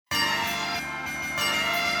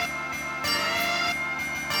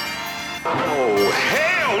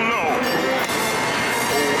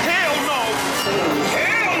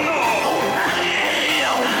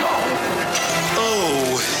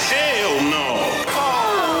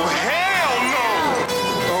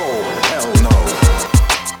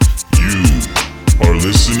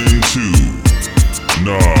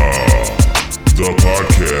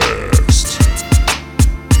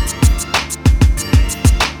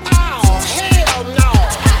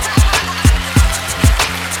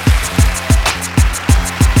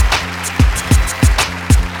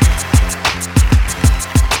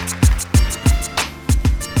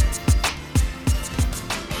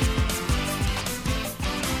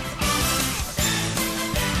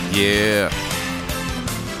Yeah.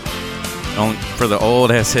 For the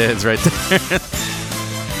old ass heads right there.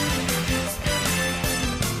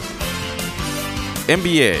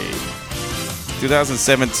 NBA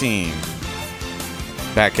 2017.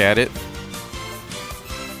 Back at it.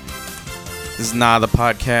 This is Nah the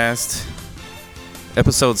Podcast.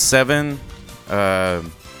 Episode 7. We're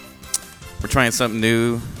trying something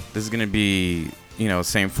new. This is going to be,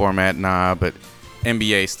 same format, but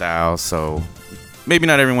NBA style. So maybe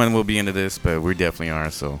not everyone will be into this, but we definitely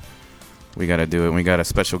are. So we got to do it. And we got a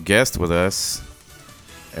special guest with us,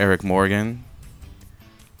 Eric Morgan.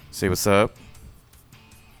 Say what's up.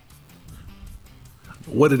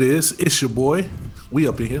 What it is, it's your boy. We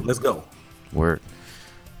up in here. Let's go. Word.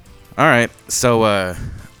 All right. So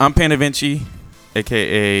I'm Panavinci,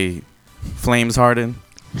 a.k.a. Flames Harden.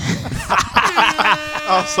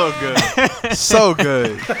 Oh, so good. So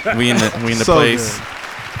good. We in the so place. Good.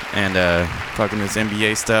 And talking this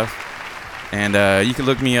NBA stuff. And you can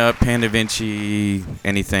look me up, Panavinci,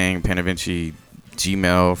 anything, Panavinci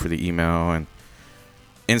Gmail for the email, and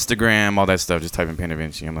Instagram, all that stuff. Just type in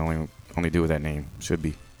Panavinci. I'm the only dude with that name. Should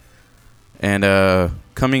be. And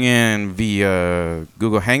coming in via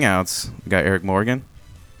Google Hangouts, we got Eric Morgan.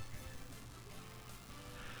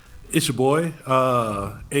 It's your boy,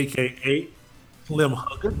 a.k.a. Slim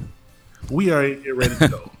Hugger. We are in here ready to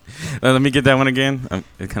go. Let me get that one again.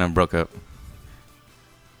 It kind of broke up.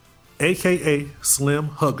 A.k.a. Slim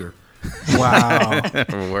Hugger. Wow.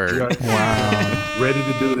 Word. Wow. Ready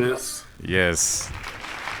to do this. Yes.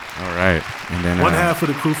 All right. And then One half of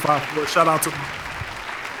the crew, 5-4. Shout out to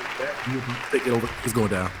you. Take it over. It's going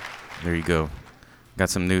down. There you go. Got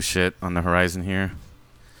some new shit on the horizon here.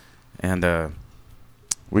 And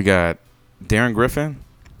we got Darren Griffin.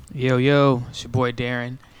 Yo, it's your boy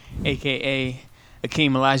Darren, a.k.a.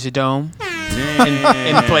 Akeem Elijah Dome,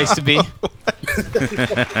 in the place to be.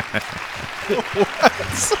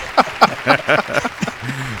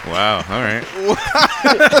 Wow, all right.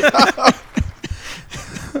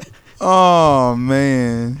 Oh,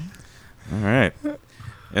 man. All right.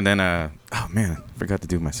 And then, oh, man, forgot to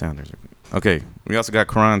do my sounders. Okay, we also got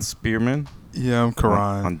Karan Spearman. Yeah, I'm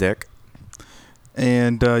Karan. On deck.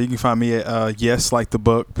 And you can find me at Yes Like the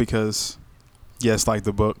Book, because Yes Like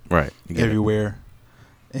the Book. Right. Everywhere.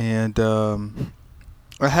 And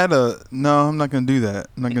I had no, I'm not going to do that.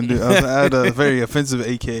 I'm not going to do I had a very offensive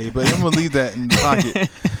AKA, but I'm going to leave that in the pocket.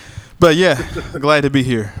 But yeah, glad to be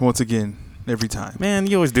here once again, every time. Man,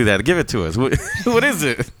 you always do that. Give it to us. What is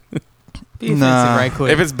it? Be offensive right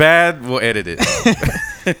quick. If it's bad, we'll edit it.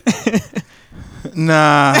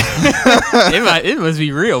 Nah. it must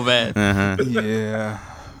be real bad. Uh-huh. Yeah.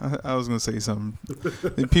 I was going to say something.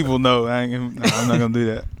 People know. I'm not going to do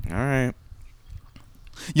that. All right.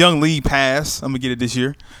 Young League Pass. I'm going to get it this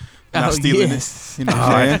year. Not stealing yes. it. You know what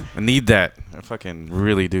I'm saying? I need that. I fucking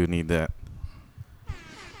really do need that.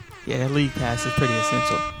 Yeah, that league pass is pretty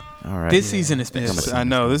essential. All right. This season especially. Yes, I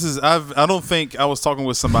know. This is. I don't think I was talking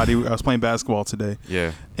with somebody. I was playing basketball today.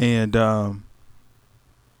 Yeah. And I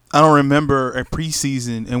don't remember a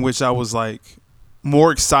preseason in which I was like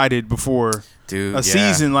more excited before a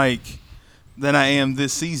season than I am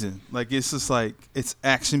this season. Like, it's just like it's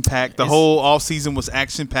action packed. The whole off season was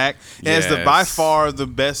action packed. Yes. It's by far the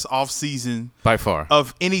best off season by far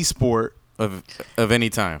of any sport of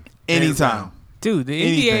any time. Anytime. Dude, the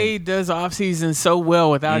NBA does off season so well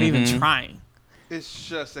without even trying. It's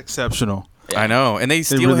just exceptional. I know, and they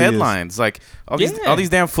steal really headlines. Like all these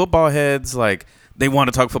damn football heads, like they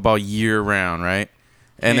want to talk football year round, right?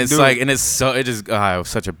 And it's like, and it's so it just it was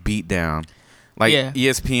such a beat down. Like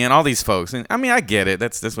ESPN, all these folks, and I mean, I get it.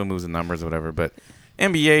 That's what moves the numbers or whatever. But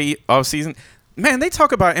NBA off season, man, they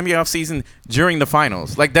talk about NBA off season during the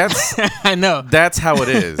finals. Like that's I know that's how it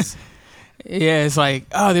is. Yeah, it's like,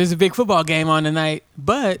 oh, there's a big football game on tonight,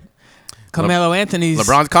 but Carmelo Anthony's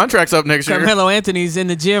LeBron's contract's up next year. Carmelo Anthony's in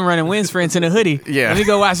the gym running wind sprints in a hoodie. Yeah, let me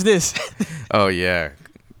go watch this. Oh yeah,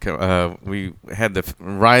 we had the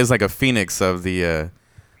rise like a phoenix of the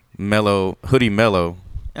hoodie Mello.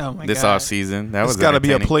 Oh my this God. off season. That It's was got to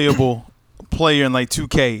be a playable player in like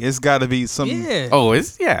 2K. It's got to be some. Yeah. Oh,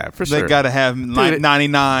 for sure. They got to have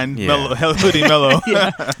 99 Yeah. hoodie Mello.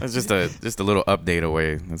 That's just a little update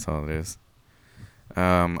away. That's all it is.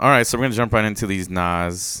 All right, so we're gonna jump right into these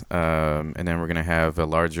Nas, and then we're gonna have a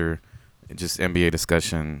larger, just NBA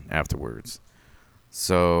discussion afterwards.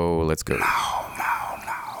 So let's go.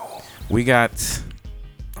 No. We got.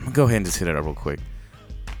 I'm gonna go ahead and just hit it up real quick.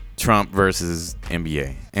 Trump versus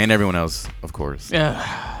NBA and everyone else, of course.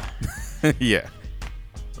 Yeah. Yeah.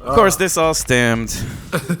 Of course, this all stemmed.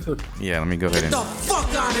 Yeah, let me go ahead and. Get the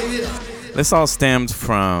fuck out of here. This all stemmed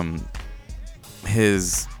from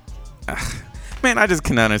his man, I just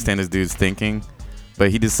cannot understand this dude's thinking.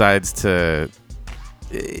 But he decides to.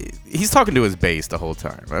 He's talking to his base the whole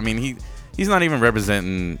time. I mean, he's not even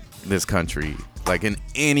representing this country like in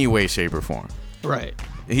any way, shape, or form. Right.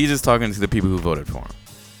 He's just talking to the people who voted for him,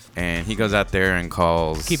 and he goes out there and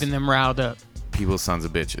calls keeping them riled up. People sons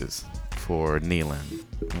of bitches for kneeling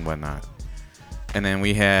and whatnot. And then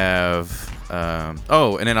we have and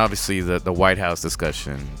then obviously the White House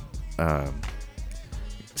discussion.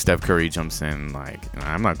 Steph Curry jumps in like,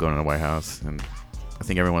 I'm not going to the White House, and I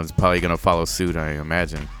think everyone's probably gonna follow suit, I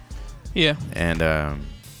imagine. Yeah. And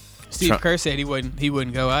Steve Kerr said he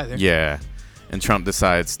wouldn't go either. Yeah. And Trump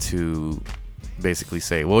decides to basically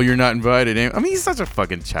say, well, you're not invited. I mean, he's such a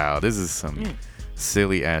fucking child. This is some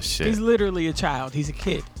silly ass shit. He's literally a child. He's a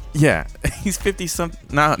kid. Yeah. He's 50 something.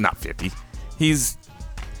 No, not 50. He's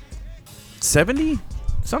 70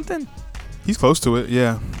 something. He's close to it,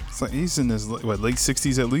 yeah. It's like he's in his late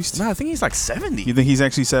 60s at least. No, I think he's like 70. You think he's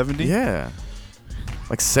actually 70? Yeah.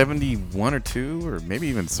 Like 71 or 2 or maybe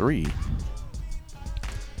even 3.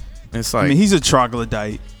 It's like, I mean, he's a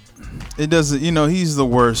troglodyte. It doesn't, he's the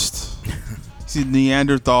worst. He's a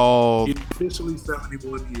Neanderthal. He's officially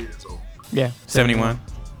 71 years old. Yeah. 71.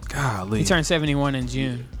 Golly. He turned 71 in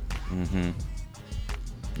June. Mm-hmm.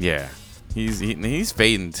 Yeah. He's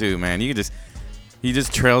fading too, man. He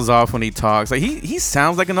just trails off when he talks. Like he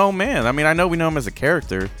sounds like an old man. I mean, I know we know him as a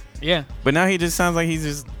character. Yeah. But now he just sounds like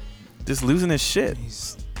he's just losing his shit.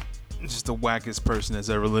 He's just the wackest person that's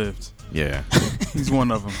ever lived. Yeah. He's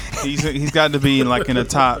one of them. He's got to be in the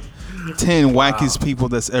top 10 wackest people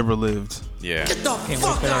that's ever lived. Yeah. Can't wait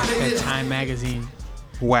for that Time magazine.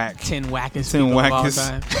 Whack. 10 wackest 10 people wackest.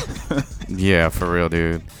 of all time. Yeah, for real,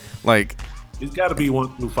 dude. Like, it's got to be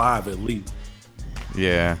 1 through 5 at least.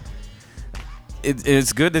 Yeah.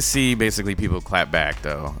 It's good to see basically people clap back,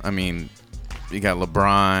 though. I mean, you got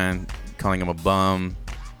LeBron calling him a bum.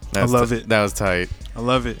 I love it. That was tight. I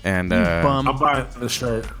love it. And bum. I'm buying the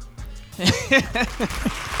shirt.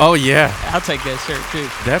 Oh yeah, I'll take that shirt too.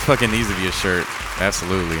 that fucking needs to be a shirt.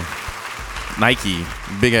 Absolutely. Nike,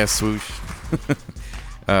 big ass swoosh.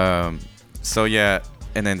 So yeah,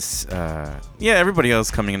 and then everybody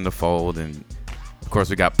else coming in the fold, and of course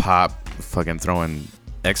we got Pop fucking throwing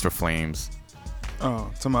extra flames.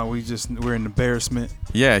 Oh, talking about we're an embarrassment.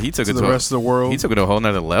 Yeah, he took to it the to rest of the world. He took it to a whole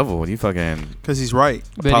nother level. He fucking because he's right.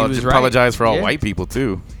 Apologize for all white people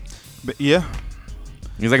too. But yeah,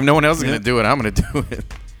 he's like, if no one else is gonna do it, I'm gonna do it.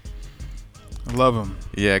 I love him.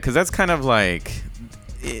 Yeah, because that's kind of like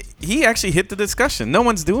he actually hit the discussion. No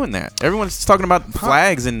one's doing that. Everyone's talking about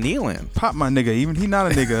flags and kneeling. Pop my nigga. Even he not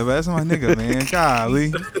a nigga, but that's my nigga, man.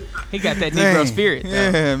 Golly, he got that Negro spirit. Though.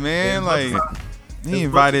 Yeah, man. Like he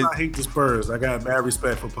invited. I hate the Spurs. I got mad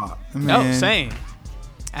respect for Pop. Man, oh, same.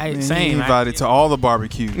 Same. He invited to all the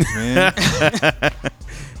barbecues, man.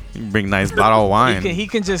 You can bring nice bottle of wine. He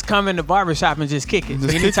can just come in the barbershop and just kick it.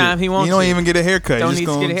 Just anytime he wants. You don't even get a haircut. Don't need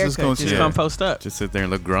to get a haircut. Just come post up. Just sit there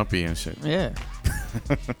and look grumpy and shit. Yeah.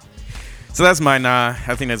 So that's my nah.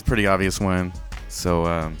 I think that's a pretty obvious one. So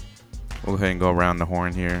we'll go ahead and go around the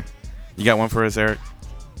horn here. You got one for us, Eric?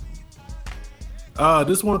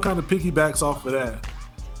 This one kind of piggybacks off of that.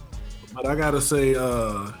 But I got to say,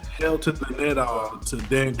 hell to the net to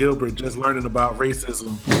Dan Gilbert just learning about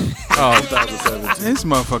racism. Oh, 2017. This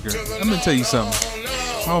motherfucker. I'm going to tell you something.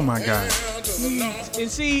 Oh, my God.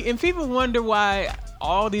 And people wonder why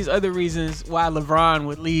all these other reasons why LeBron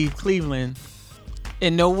would leave Cleveland,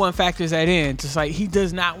 and no one factors that in. Just like he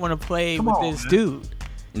does not want to play with this dude.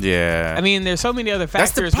 Yeah. I mean, there's so many other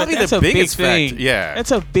factors, probably but that's the a big biggest thing. factor. Yeah.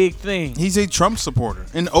 That's a big thing. He's a Trump supporter,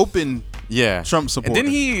 an open Trump supporter. And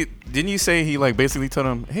didn't you say he like basically told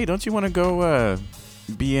him, hey, don't you want to go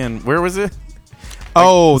be in, where was it?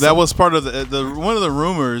 Oh, that was part of the one of the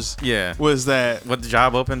rumors. Yeah. Was that what the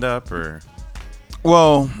job opened up, or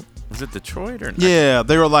well, was it Detroit or not? Yeah,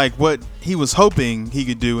 they were like what he was hoping he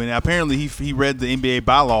could do, and apparently he read the NBA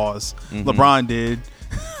bylaws. Mm-hmm. LeBron did.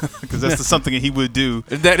 Because that's something that he would do.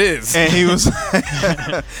 That is. And he was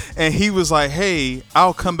and he was like, hey,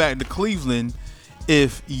 I'll come back to Cleveland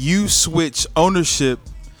if you switch ownership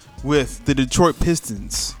with the Detroit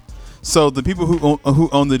Pistons. So the people who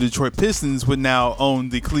own the Detroit Pistons would now own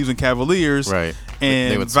the Cleveland Cavaliers, right?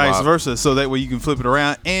 And vice versa. So that way you can flip it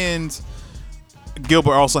around. And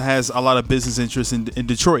Gilbert also has a lot of business interests in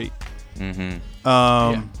Detroit.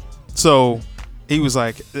 Mm-hmm. So he was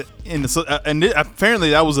like, and apparently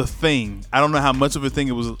that was a thing. I don't know how much of a thing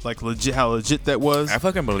it was, like legit, how legit that was. I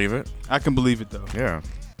fucking believe it. I can believe it though. Yeah.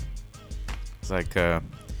 It's like, all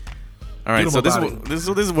right. So this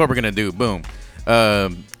is what we're gonna do. Boom.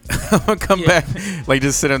 I'm gonna come back, like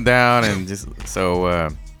just sit him down and just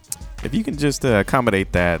If you can just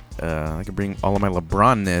accommodate that, I can bring all of my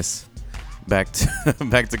LeBron-ness back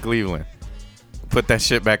to Cleveland. Put that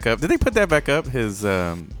shit back up. Did they put that back up? His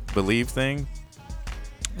Believe thing?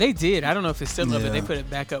 They did. I don't know if it's still up, but they put it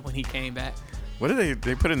back up when he came back. What did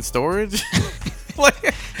they put it in storage?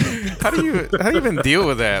 Like, how do you even deal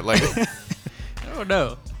with that? Like, I don't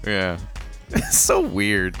know. Yeah, it's so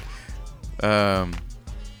weird. I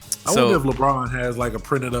wonder if LeBron has like a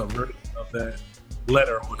printed up version of that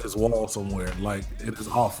letter on his wall somewhere, like in his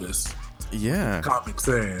office. Yeah, Comic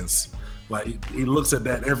Sans. Like he looks at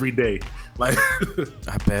that every day. Like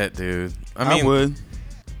I bet, dude. I would.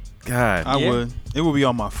 God, I would. It would be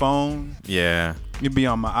on my phone. Yeah. It'd be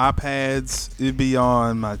on my iPads. It'd be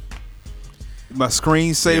on my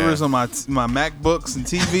screensavers on my MacBooks and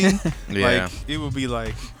TV. Yeah. Like it would be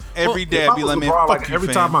like every day. I'd be like, man, LeBron, fuck like you, every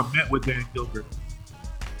fam. time I met with Dan Gilbert,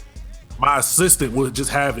 my assistant would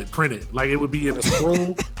just have it printed. Like it would be in a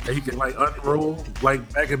scroll that he could like unroll,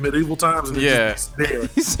 like back in medieval times. And just be there.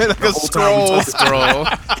 He said like The a whole time scroll.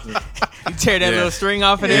 You tear that little string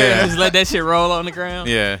off of there and just let that shit roll on the ground.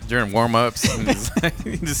 Yeah, during warm-ups.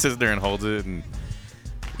 He just sits there and holds it. And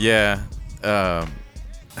yeah, I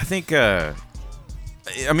think, I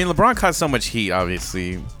mean, LeBron caught so much heat,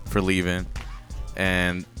 obviously, for leaving.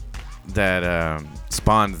 And that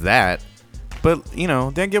spawned that. But, you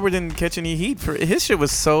know, Dan Gilbert didn't catch any heat for his shit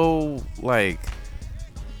was so, like,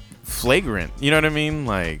 flagrant. You know what I mean?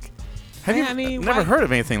 Like, I've never heard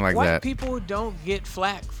of anything like white that. White people don't get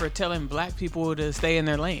flack for telling black people to stay in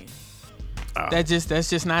their lane. Oh. That's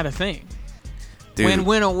just not a thing. Dude.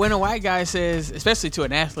 When a white guy says, especially to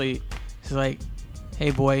an athlete, it's like,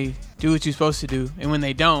 "Hey boy, do what you're supposed to do," and when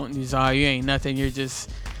they don't, he's you ain't nothing. You're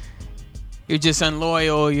just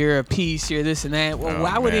unloyal. You're a piece. You're this and that. Well,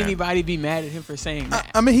 why would anybody be mad at him for saying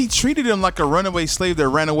that? I mean, he treated him like a runaway slave that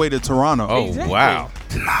ran away to Toronto. Oh, exactly. wow.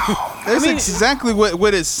 That's exactly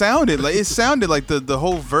what it sounded like. It sounded like the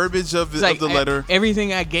whole verbiage of the letter.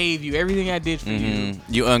 Everything I gave you, everything I did for you.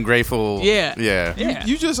 You ungrateful. Yeah.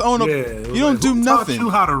 You just own you don't do who nothing. Taught you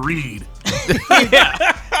how to read.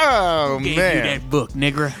 Oh, Gave man. you that book,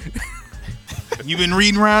 nigga. You been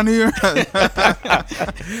reading around here?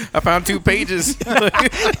 I found 2 pages.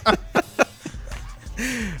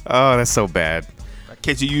 Oh, that's so bad. I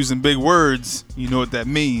catch you using big words. You know what that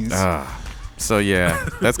means. So yeah,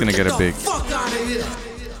 that's gonna get a big.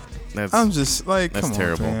 I'm just like, that's come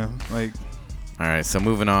terrible. on, man. Like, all right, so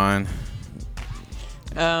moving on.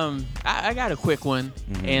 I got a quick one,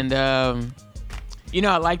 and I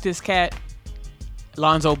like this cat,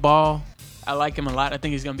 Lonzo Ball. I like him a lot. I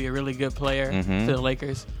think he's gonna be a really good player for the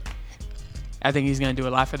Lakers. I think he's gonna do a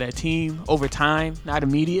lot for that team over time, not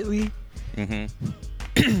immediately.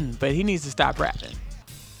 But he needs to stop rapping.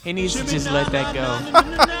 He needs to just let that go.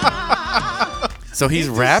 So he's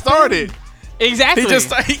rapping. started. Exactly. He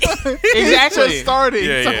just exactly. Just started.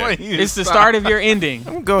 Yeah. It's the start of your ending.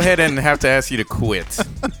 I'm gonna go ahead and have to ask you to quit.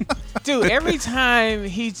 Dude, every time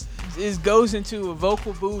he goes into a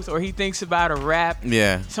vocal booth or he thinks about a rap,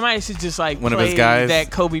 somebody should just like one play of his guys.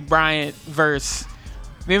 That Kobe Bryant verse.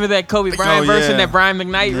 Remember that Kobe Bryant verse in that Brian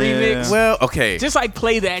McKnight remix? Well, okay. Just like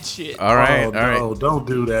play that shit. All right. No, don't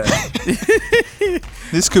do that.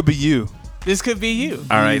 This could be you. This could be you.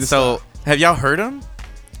 All right. So, have y'all heard him?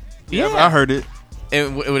 Yeah, I heard it.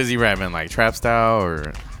 And what is he rapping, like trap style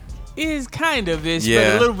or? It is kind of ish,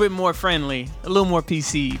 but a little bit more friendly, a little more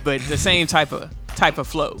PC, but the same type of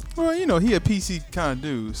flow. Well, you know, he a PC kind of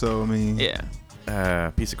dude, so I mean,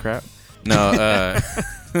 Piece of crap. No.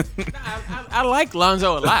 I like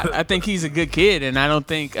Lonzo a lot. I think he's a good kid, and I don't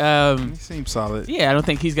think he seems solid. Yeah, I don't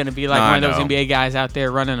think he's gonna be like one of those NBA guys out there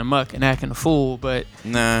running amok and acting a fool. But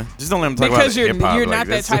nah, just don't let him talk because about hip-hop. you're like not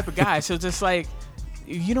that type of guy. So just like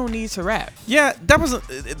you don't need to rap. Yeah, that was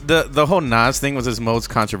the whole Nas thing was his most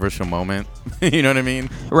controversial moment. You know what I mean?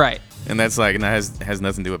 Right. And that's like has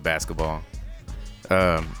nothing to do with basketball.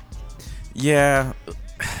 Yeah.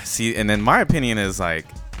 See, and then my opinion is like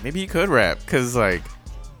maybe you could rap because like.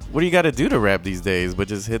 What do you got to do to rap these days? But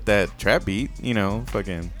just hit that trap beat, you know,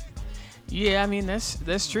 fucking. Yeah, I mean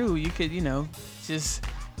that's true. You could, just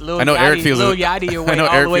Lil I know Yachty, Eric feels Lil Yachty your way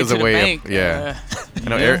all the way to the bank. Yeah, I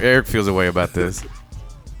know Eric feels a way about this.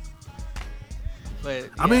 But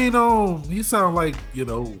I mean, you sound like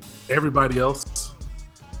everybody else.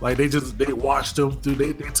 Like they washed him through.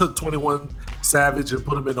 They took 21 Savage and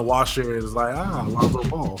put him in the washer and it's like Lonzo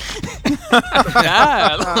Ball.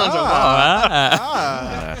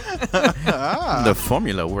 The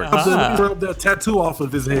formula works. Let me rub that tattoo off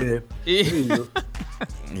of his head.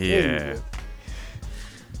 Yeah.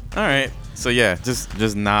 All right. So yeah,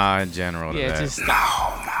 just nah in general. Yeah, to that. just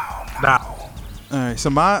stop. Nah. All right, so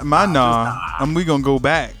my we gonna go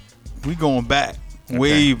back. We going back,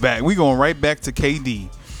 way back. We going right back to KD.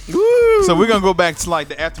 Woo! So we're gonna go back to like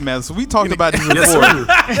the aftermath. So we talked about this before.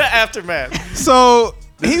 The aftermath. So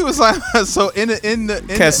he was like, so in the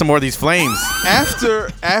catch some more of these flames.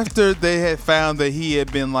 After they had found that he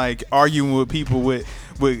had been like arguing with people with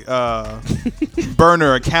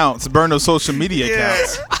burner social media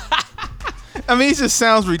accounts. I mean, it just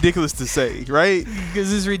sounds ridiculous to say, right?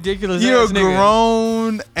 Because it's ridiculous. You're a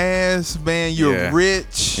grown ass man. You're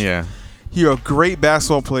rich. Yeah. You're a great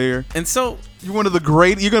basketball player. And so you're one of the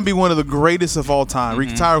great. You're gonna be one of the greatest of all time.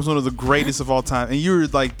 Ricky Tyler was one of the greatest of all time, and you're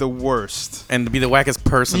like the worst. And to be the wackest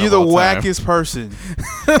person. You're the wackest person.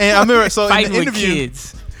 And I remember so fighting in the interview, with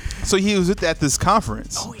kids. So he was at this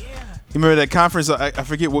conference. Oh yeah. You remember that conference? I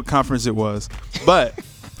forget what conference it was, but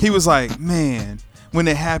he was like, man, when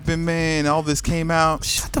it happened, man, all this came out.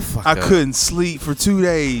 Shut the fuck I up. couldn't sleep for 2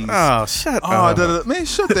 days. Oh, shut up. Man,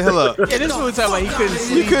 shut the hell up. Yeah, this was talking about he couldn't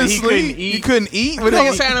sleep. You couldn't he sleep. Couldn't eat. You couldn't eat. But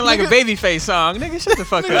Nigga sounded like a Babyface song. Nigga, shut the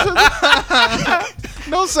fuck up.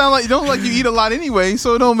 Don't like you eat a lot anyway,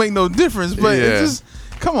 so it don't make no difference. But it just,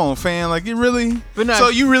 come on, fam. Like it really. But no, so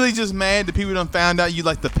you really just mad that people done found out you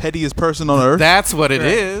like the pettiest person on earth? That's what it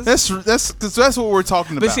is. That's what we're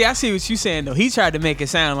talking about. But see, I see what you're saying though. He tried to make it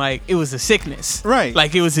sound like it was a sickness, right?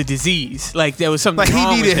 Like it was a disease. Like there was something. Like he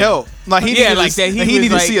wrong needed with help. Like he needed like that. He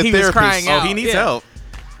needed to see a therapist. Crying out. Oh, he needs help.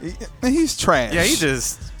 Man, he's trash. Yeah, he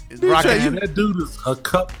just rocking. That dude is a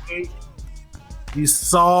cupcake. He's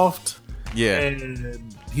soft. Yeah.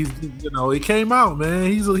 And he's, he came out, man.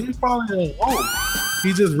 He's probably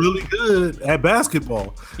he's just really good at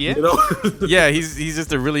basketball. Yeah. Yeah, he's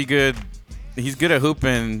just a really good. He's good at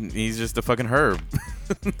hooping. He's just a fucking herb.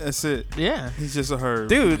 That's it. Yeah. He's just a herb.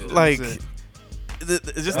 Dude, like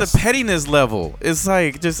the pettiness level is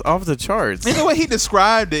like just off the charts. And the way he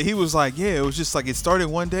described it, he was like, yeah, it was just like it started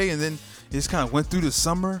one day and then it just kind of went through the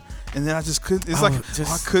summer and then I just couldn't. It's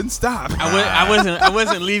I couldn't stop. I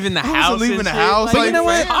wasn't leaving the house. Leaving the house. But you know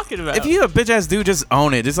what? Talking about? If you're a bitch ass dude, just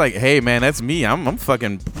own it. Just like, hey man, that's me. I'm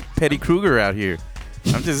fucking Petty Kruger out here.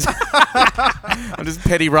 I'm just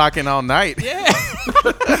petty rocking all night. Yeah.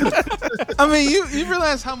 I mean, you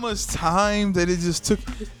realize how much time that it just took.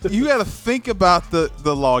 You got to think about the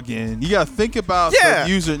login. You got to think about the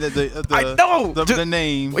user, the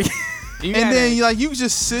name. And then you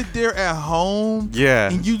just sit there at home,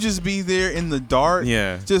 and you just be there in the dark,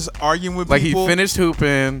 just arguing with people. Like he finished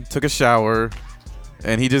hooping, took a shower,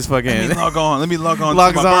 and he just fucking Let me log on.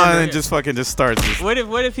 Logs on and just fucking just starts. What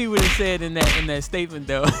if he would have said in that statement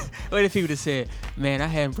though? What if he would have said, "Man, I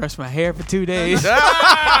hadn't brushed my hair for 2 days." It's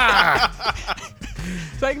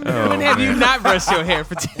like, when have you not brushed your hair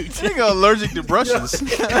for 2 days? Nigga allergic to brushes.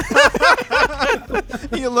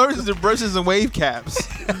 He allergic to brushes and wave caps.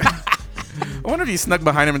 I wonder if he snuck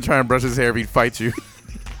behind him and tried to brush his hair if he'd fight you.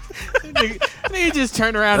 Nigga just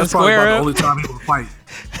turn around That's and square probably up. the only time he would fight.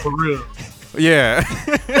 For real. Yeah.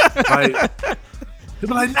 Like, he'd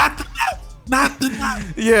be like, not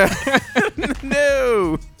the. Yeah.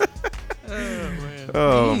 No.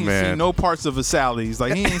 Oh he ain't man. seen no parts of a Sally's.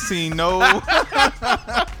 Like he ain't seen no.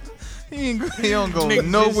 He don't go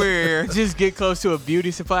nowhere. Just get close to a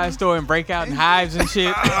beauty supply store and break out in hives and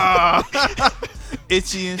shit.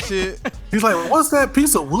 Itchy and shit. He's like, what's that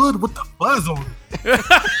piece of wood with the fuzz on it?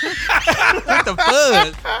 What the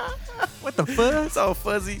fuzz? What the fuzz? It's all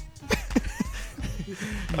fuzzy.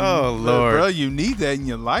 Oh Lord, bro, you need that in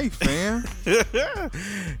your life, man.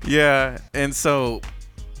 Yeah, and so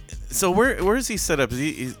where is he set up?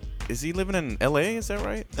 Is he living in L.A.? Is that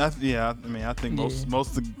right? I think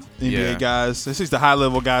most of the NBA guys, at least the high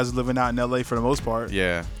level guys, living out in L.A. for the most part.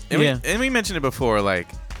 Yeah, and we mentioned it before. Like,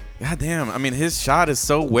 god damn, I mean, his shot is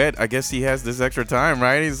so wet. I guess he has this extra time,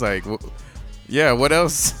 right? He's like, what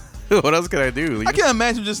else? What else could I do? I can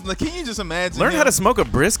imagine can you just imagine? Learn how to smoke a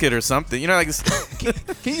brisket or something. You know, like.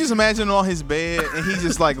 Can you just imagine on his bed and he's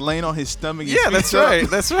just like laying on his stomach? Yeah, that's right.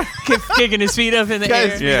 That's right. Kicking his feet up in the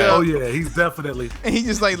air. Yeah. Oh yeah, he's definitely. And he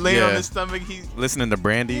just like laying on his stomach. He listening to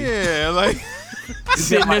Brandy. Yeah, like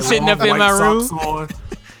sitting up in my room.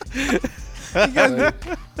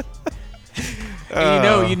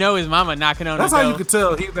 You know his mama knocking on. That's the how door. you could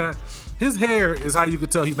tell he's not. His hair is how you could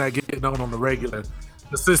tell he's not getting on the regular,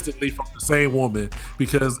 consistently from the same woman.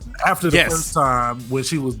 Because after the first time when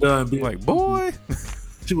she was done being like, boy,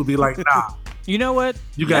 she would be like, nah. You know what?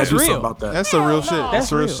 You gotta do real. something about that. That's the real shit. That's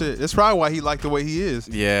That's real real. shit. That's probably why he liked the way he is.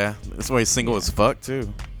 Yeah, that's why he's single as fuck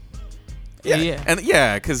too. Yeah. And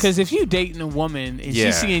because if you dating a woman and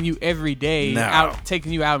she's seeing you every day, out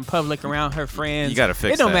taking you out in public around her friends, you gotta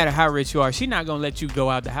fix it. Don't that. matter how rich you are, she's not gonna let you go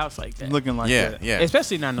out the house like that. Looking like that. yeah,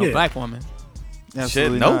 Especially not no black woman.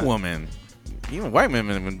 Absolutely shit, no not. woman, even white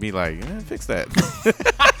women would be like, fix that.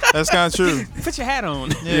 That's kind of true. Put your hat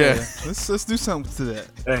on. Yeah. Let's do something to that.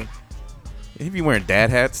 Hey, He'd be wearing dad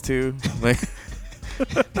hats too. Like,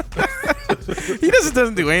 he just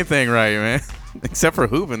doesn't do anything right, man, except for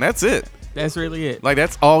hooping. That's it. That's really it. Like,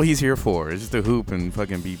 that's all he's here for. Is just to hoop and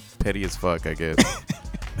fucking be petty as fuck, I guess.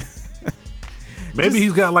 maybe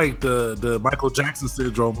he's got like the Michael Jackson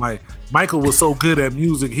syndrome. Like Michael was so good at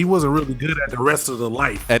music, he wasn't really good at the rest of the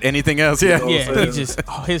life. At anything else, yeah. Yeah, he just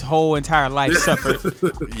his whole entire life suffered.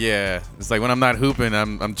 Yeah. It's like when I'm not hooping,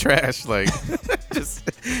 I'm trash. Like, just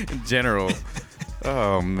in general.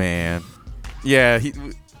 Oh, man. Yeah,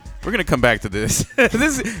 we're gonna come back to this.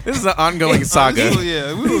 This is an ongoing saga.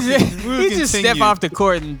 Yeah, He just step off the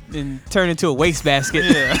court and turn into a wastebasket.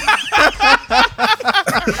 Yeah.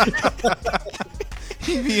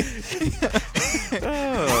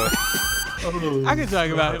 I could talk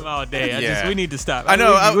about him all day. Yeah. We need to stop. I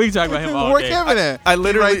know, We can talk about him all Where day. Kevin at? I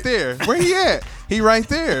literally- He right there. Where he at? He right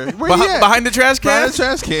there. Where he at? Behind the trash can? Behind the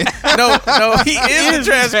trash can. No, he is the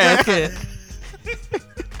trash can.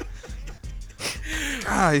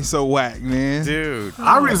 God, he's so whack, man. Dude.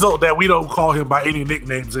 I result that we don't call him by any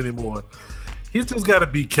nicknames anymore. He's just got to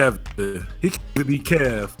be Kevin. He can't be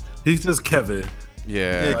Kev. He's just Kevin.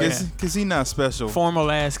 Yeah. Because he's not special.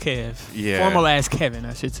 Formal ass Kev. Yeah. Formal ass Kevin,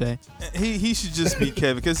 I should say. He should just be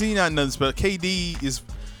Kevin because he's not nothing special. KD is,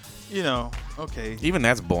 okay. Even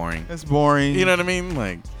that's boring. That's boring. You know what I mean?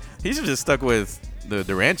 Like, he should just stuck with the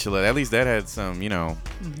Durantula. At least that had some,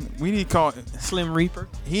 We need to call. Slim Reaper.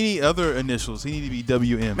 He need other initials. He need to be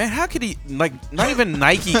WM. Man, how could he, like, not even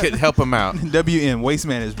Nike could help him out. WM, Waste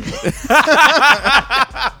Management.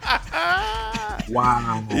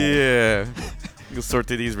 Wow. Yeah. You'll sort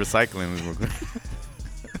through these recyclings.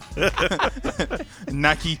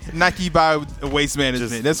 Nike by Waste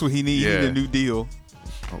Management. That's what he needs. Yeah. He need a new deal.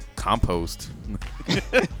 Oh, compost.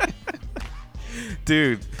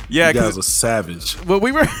 Dude. Yeah, You guys because are savage. well,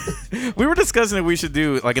 we were discussing that we should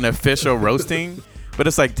do like an official roasting, but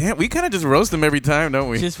it's like, damn, we kind of just roast them every time, don't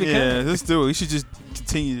we? Just because. Yeah, let's do it. We should just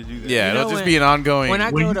continue to do that. Yeah, You know it'll just when- be an ongoing. When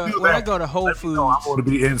I When go you to do when I that, go to Whole let me Foods. know. I'm going to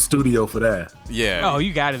be in studio for that. yeah. Oh,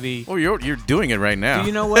 you gotta be. Oh, you're doing it right now. Do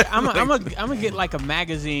you know what? I'm gonna get like a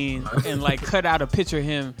magazine and like cut out a picture of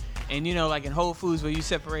him. And like in Whole Foods where you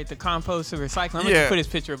separate the compost and recycling, I'm gonna Yeah. just put his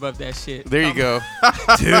picture above that shit. There you go,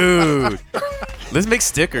 dude. Let's make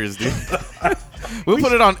stickers, dude. We'll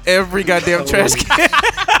put it on every goddamn trash can.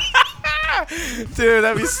 Dude,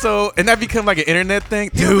 that'd be so, and that become like an internet thing,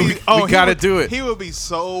 dude. We gotta do it. He would be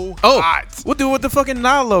so Oh, hot. we'll do it with the fucking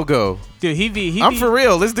Nile logo. Dude, he be. I'm for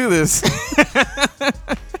real. Let's do this.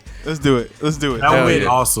 Let's do it. Let's do it. That Hell would be yeah.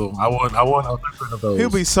 awesome. I want a different of those.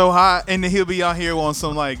 He'll be so hot, and then he'll be out here on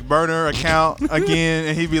some like burner account again,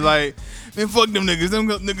 and he'd be like, "Man, fuck them niggas. Them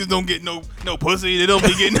niggas don't get no pussy. They don't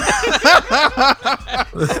be getting.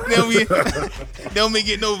 they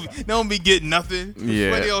don't be getting nothing.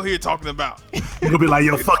 Yeah. What they all here talking about? You'll be like,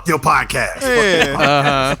 yo, fuck your podcast.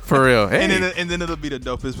 Yeah. For real. Hey, And then it'll be the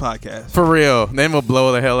dopest podcast. for real. Then we'll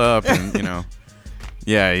blow the hell up, and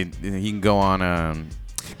yeah, he can go on.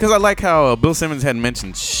 Because I like how Bill Simmons had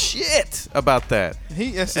mentioned shit about that.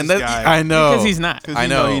 That's And this that, guy. I know. Because he's not. Cause I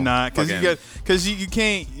know. He's not. Because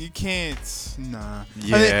Fucking- you can't. Nah. I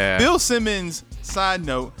Yeah. think Bill Simmons. Side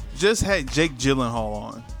note, just had Jake Gyllenhaal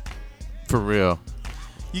on. For real.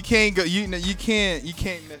 You can't go. You can't mess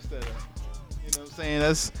that up. You know what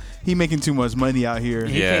I'm saying? He making too much money out here.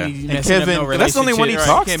 He Yeah. can't be And messing up Kevin- no that's the only one he relationships.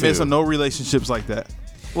 talks Can't mess to. on no relationships like that.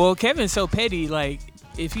 Well, Kevin's so petty. Like,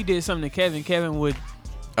 if he did something to Kevin would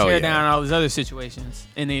tear down all his other situations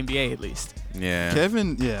in the NBA, at least. Yeah.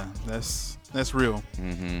 Kevin, yeah, that's real.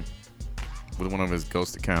 Mm-hmm. With one of his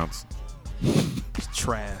ghost accounts. It's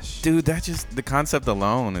trash. Dude, that just, the concept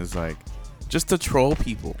alone is like, just to troll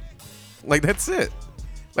people. Like, that's it.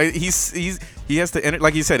 Like, he has to enter,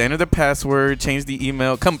 like you said, enter the password, change the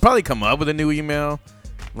email, probably come up with a new email.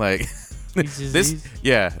 Like,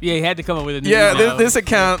 yeah. Yeah, he had to come up with a new Yeah, email. this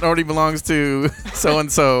account already belongs to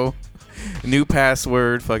so-and-so. New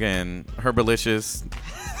password, fucking Herbalicious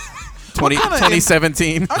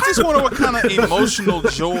 2017. I just wonder what kind of emotional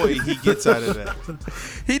joy he gets out of that.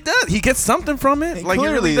 He does. He gets something from it. Like, he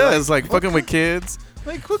really Clearly, does. Like fucking with kids.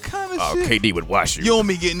 Like, what kind of Oh, shit? KD would wash you. You don't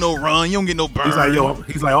be getting no run. You don't get no burn.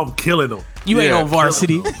 He's like, I'm killing them. You ain't Yeah. on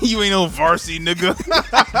varsity. You ain't on varsity, nigga.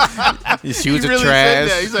 His shoes He are really trash. said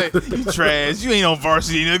that. He's like, you trash. You ain't on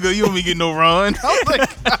varsity, nigga. You don't be getting no run. I was like,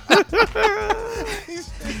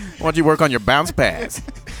 Why don't you work on your bounce pass?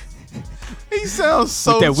 he sounds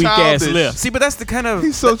so With that weak ass childish. lip. See, but that's the kind of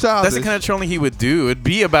He's so childish. that's the kind of trolling he would do. It'd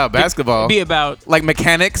be about basketball, Be about like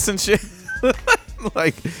mechanics and shit.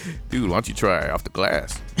 Like, dude, why don't you try off the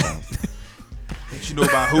glass? What you know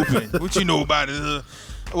about hooping? What you know about it?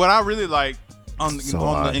 What I really like on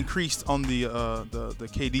the increased on the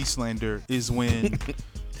KD slander is when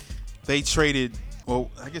they traded.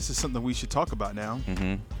 Well, I guess it's something we should talk about now.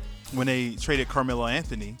 Mm-hmm. When they traded Carmelo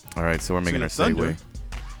Anthony. All right, so we're making our segue.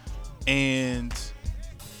 And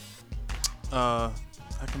how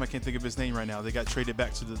come I can't think of his name right now? They got traded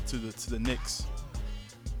back to the Knicks.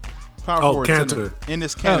 Power forward, Kanter.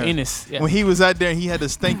 Enes Kanter. Oh, Enes. Yeah. When he was out there, he had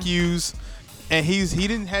his thank yous, and he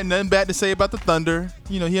didn't have nothing bad to say about the Thunder.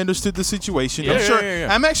 You know, he understood the situation. Yeah, I'm sure. Yeah.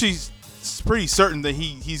 I'm actually pretty certain that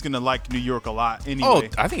he's gonna like New York a lot. Anyway. Oh,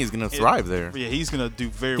 I think he's gonna thrive there. Yeah, he's gonna do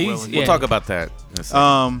very well. We'll talk about that in a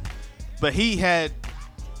second. But he had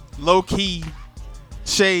low key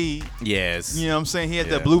shade. Yes. You know what I'm saying? He had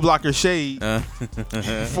that blue blocker shade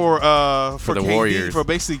for the KD, Warriors. for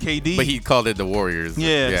basically KD. But he called it the Warriors.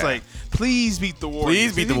 Yeah, it's like, please beat the Warriors.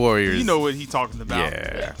 Please beat the Warriors. You know what he's talking about.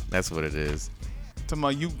 Yeah, that's what it is. Talking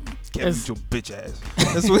about you can't beat your bitch ass.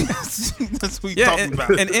 That's what he's talking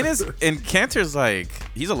about. And Kanter's like,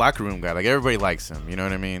 he's a locker room guy. Like, everybody likes him. You know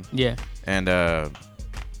what I mean? Yeah. And I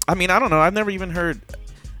mean, I don't know.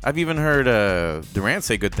 I've even heard Durant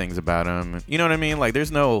say good things about him. You know what I mean? Like,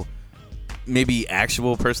 there's no maybe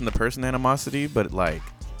actual person-to-person animosity, but like,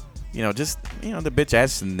 you know, just, you know, the bitch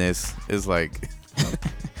assness is like,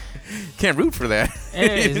 can't root for that.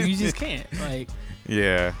 You just can't. Like,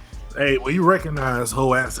 yeah. Hey, well, you recognize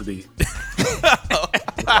Hoacity.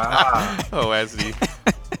 Wow. Hoacity.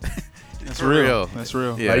 That's real. That's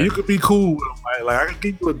real. Yeah. Like, you could be cool with him, right? Like, I can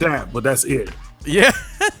give you a dap, but that's it. Yeah.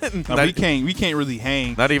 We can't really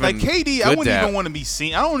hang. Not even like KD, I wouldn't dap. even want to be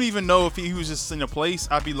seen. I don't even know if he was just in a place.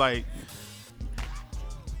 I'd be like,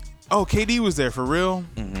 oh, KD was there for real.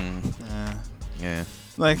 Mm-hmm. Yeah.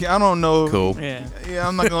 Like, I don't know. Cool. yeah. Yeah,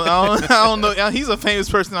 I'm not gonna. I don't know. He's a famous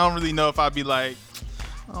person. I don't really know if I'd be like.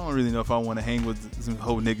 I don't really know if I want to hang with some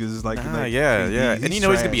whole niggas like. Yeah. KD. And you know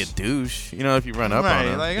he's gonna be a douche. You know, if you run up on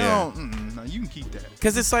him. Like, yeah. no, you can keep that.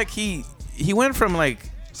 Because it's like he went from like.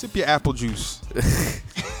 Sip your apple juice.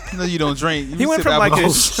 No, you don't drink. He went from like Oh,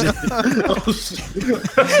 a shit.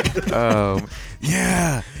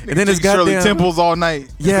 yeah, and then his Shirley goddamn Temples all night.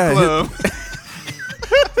 Yeah,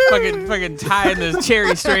 fucking tying the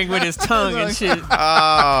cherry string with his tongue and shit.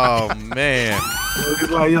 Oh man, He's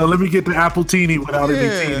like, yo, let me get the apple teeny without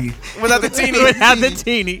any teeny. without the teeny, Without the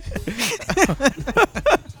teeny.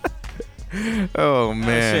 Oh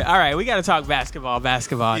man. Shit. All right, we got to talk basketball.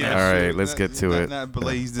 Yeah, All right, let's get to it. Not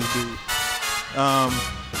belaze this dude.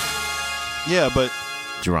 Yeah, but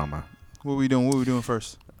Drama. what we doing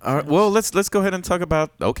first? All right, well, let's go ahead and talk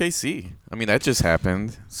about OKC. I mean, that just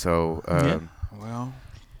happened. So Well,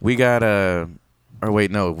 we got or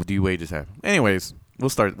wait, no, D-Wade just happened. Anyways, we'll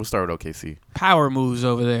start with OKC. Power moves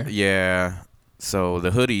over there. Yeah. So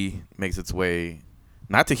the hoodie makes its way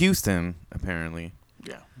not to Houston apparently.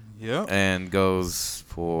 yeah. And goes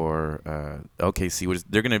for OKC, which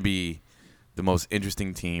they're going to be the most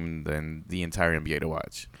interesting team than the entire NBA to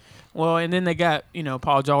watch. Well, and then they got,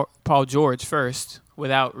 Paul George first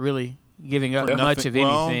without really giving up much of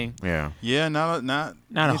anything. Yeah. Yeah, not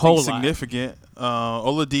a whole lot. significant.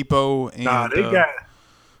 Oladipo and They got.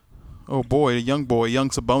 oh boy, young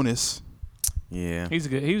Sabonis. Yeah. He was a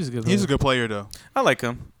good He's a good player though. I like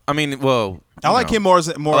him. I mean, well, I like him more as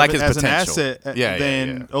his an potential. asset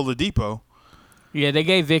than Oladipo. Yeah, they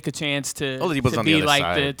gave Vic a chance to Oladipo's on be the other like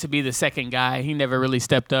side. to be the second guy. He never really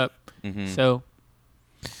stepped up. Mm-hmm. So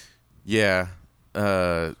yeah.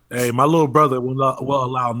 Hey, my little brother will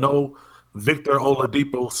allow no Victor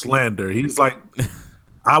Oladipo slander. He's like,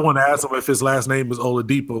 I want to ask him if his last name is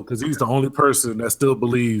Oladipo because he's the only person that still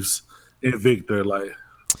believes in Victor. Like,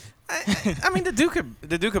 I mean, the Duke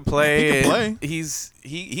could play. He can play.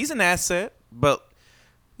 He's an asset, but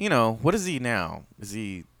what is he now? Is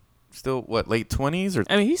he still late 20s or?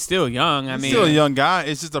 I mean, he's still young. He's still a young guy.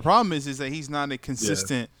 It's just the problem is that he's not a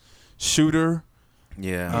consistent shooter.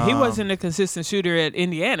 Yeah. He wasn't a consistent shooter at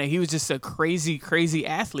Indiana. He was just a crazy, crazy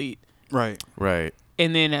athlete. Right.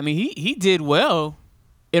 And then, I mean, he did well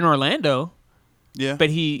in Orlando. Yeah. But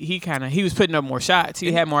he was putting up more shots.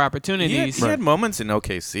 He had more opportunities. He had moments in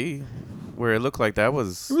OKC where it looked like that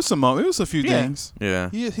was. It was some moments. It was a few things. Yeah.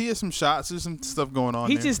 He had some shots. There's some stuff going on.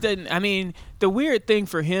 He there. just didn't. I mean, the weird thing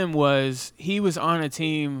for him was he was on a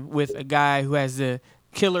team with a guy who has the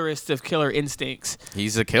killerest of killer instincts.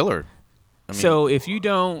 He's a killer. I mean, so if you're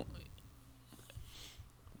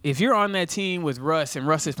on that team with Russ and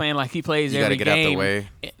Russ is playing like he plays every game, you got to get out the way.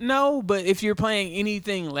 No, but if you're playing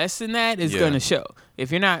anything less than that, it's going to show.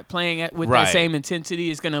 if you're not playing with that same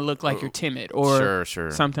intensity, it's going to look like you're timid or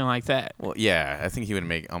something like that. Well, yeah, I think he would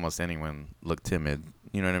make almost anyone look timid.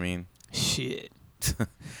 You know what I mean? Shit.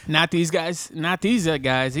 Not these guys. Not these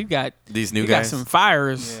guys. He got these new Got guys. some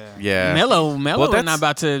fires. Yeah. Melo is not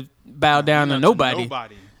about to bow down to nobody.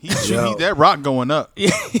 He need that rock going up.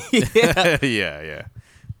 Yeah.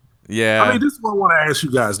 I mean, this is what I want to ask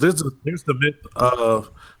you guys. Here's the myth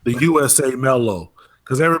of the USA Melo,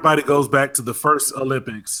 because everybody goes back to the first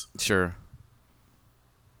Olympics. Sure.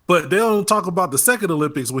 But they don't talk about the second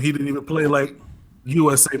Olympics when he didn't even play like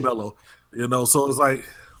USA Melo. You know, so it's like,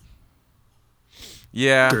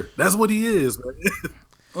 yeah, that's what he is, man.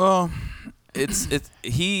 Well,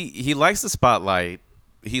 he likes the spotlight.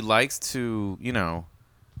 He likes to,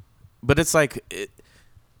 but it's like,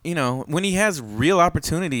 when he has real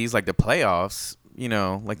opportunities like the playoffs,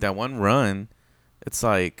 like that one run, it's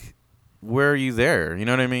like, where are you there? You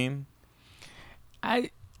know what I mean?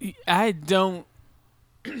 I don't.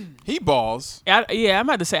 He balls. I'm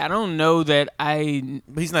about to say I don't know that can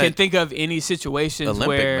think of any situations Olympic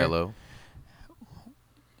where Melo.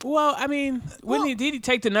 Well, I mean, did he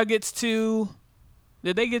take the Nuggets to?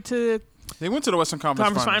 Did they get to? They went to the Western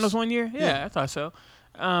Conference Finals 1 year. Yeah, I thought so.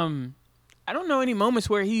 I don't know any moments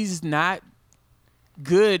where he's not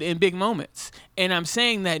good in big moments, and I'm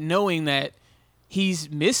saying that knowing that he's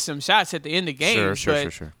missed some shots at the end of games.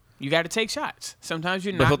 Sure. You got to take shots. Sometimes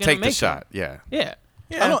you're not going to make he'll take the shot. Yeah.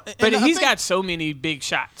 But he's got so many big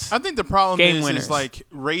shots. I think the problem is like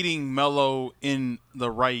rating Melo in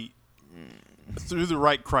through the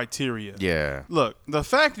right criteria. Yeah. Look, the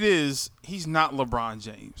fact is he's not LeBron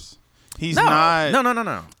James. He's not.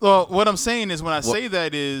 No. Well, what I'm saying is when I say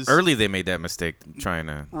that is early they made that mistake trying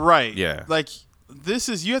to. Right. Yeah. Like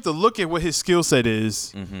you have to look at what his skill set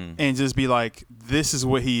is and just be like, this is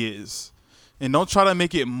what he is. And don't try to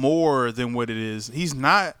make it more than what it is. He's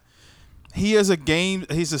not. He has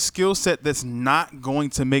he's a skill set that's not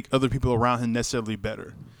going to make other people around him necessarily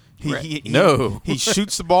better. He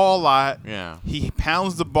shoots the ball a lot. Yeah. He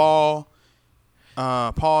pounds the ball.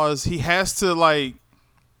 He has to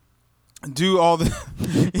do all the.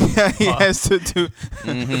 He has to do.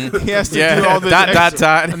 He has to do all the.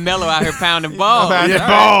 Dot. Melo out here pounding balls.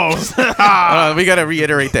 Balls. We gotta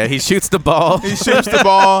reiterate that he shoots the ball.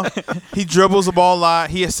 He dribbles the ball a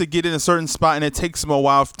lot. He has to get in a certain spot, and it takes him a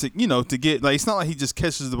while to get. Like, it's not like he just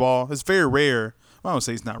catches the ball. It's very rare. I don't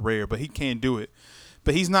say it's not rare, but he can do it.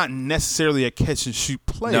 But he's not necessarily a catch and shoot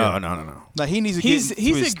player. No. Like, he needs to get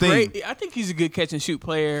into his thing. I think he's a good catch and shoot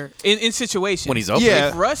player in situations when he's open.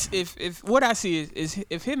 Yeah. If what I see is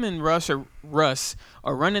if him and Russ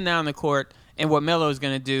are running down the court, and what Melo is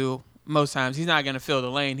going to do most times, he's not going to fill the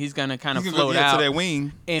lane. He's going to kind of float out to that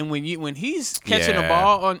wing. And when he's catching the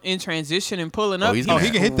ball in transition and pulling up, he can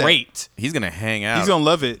hit that. He's going to hang out. He's going to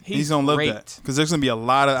love it. He's going to love great. that because there's going to be a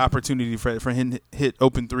lot of opportunity for him to hit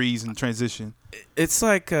open threes in transition. It's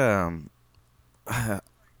like I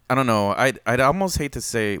don't know. I'd almost hate to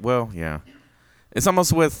say. Well, yeah. It's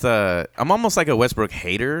almost with. I'm almost like a Westbrook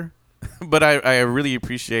hater, but I really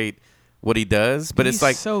appreciate what he does. But it's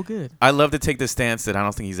like so good. I love to take the stance that I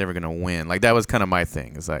don't think he's ever gonna win. Like, that was kind of my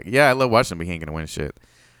thing. It's like, yeah, I love watching him, but he ain't gonna win shit.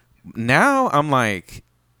 Now I'm like,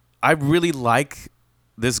 I really like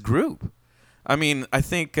this group. I mean, I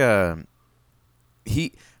think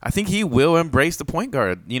he will embrace the point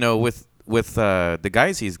guard. With the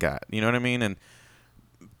guys he's got. You know what I mean? And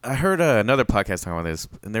I heard another podcast talking about this,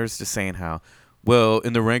 and they were just saying how, well,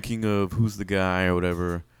 in the ranking of who's the guy or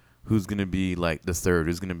whatever, who's going to be like the third,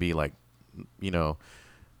 who's going to be like, and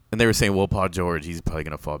they were saying, well, Paul George, he's probably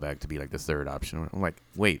going to fall back to be like the third option. I'm like,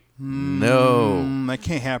 wait, no. That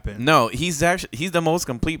can't happen. No, he's the most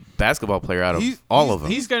complete basketball player out of all of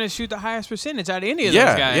them. He's going to shoot the highest percentage out of any of those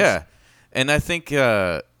guys. Yeah. And I think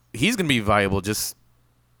he's going to be viable just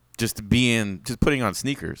putting on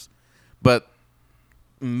sneakers. But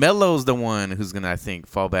Melo's the one who's going to, I think,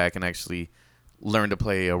 fall back and actually learn to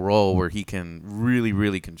play a role where he can really,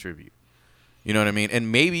 really contribute. You know what I mean?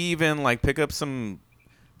 And maybe even like pick up some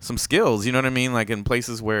skills, you know what I mean? Like in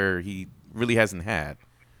places where he really hasn't had.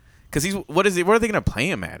 Because what are they going to play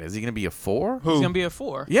him at? Is he going to be a 4? He's going to be a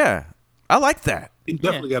 4. Yeah. I like that. He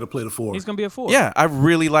definitely got to play the 4. He's going to be a 4. Yeah, I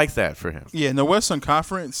really like that for him. Yeah, in the Western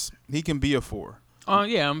Conference, he can be a 4.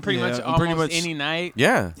 I'm pretty much any night.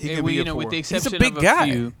 Yeah, he can be a 4. With the exception he's a big of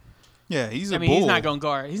guy. Few. Yeah, he's a bull. He's not going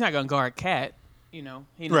to guard Cat. He's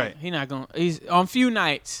not going. He's on few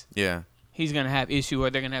nights. Yeah, he's going to have issue, or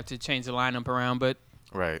they're going to have to change the lineup around. But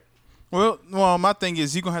right. Well, my thing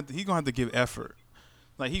is he's gonna have to give effort.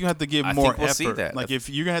 Like, he's gonna have to give more effort. See that. Like, if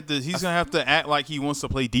you're gonna have to, he's gonna have to act like he wants to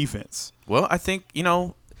play defense. Well, I think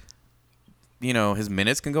his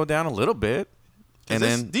minutes can go down a little bit. And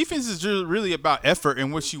then defense is really about effort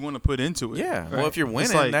and what you want to put into it. Yeah. Right. Well, if you're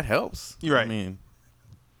winning, that helps. You're right. I mean,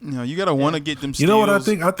 you got to want to get them steals. You know what I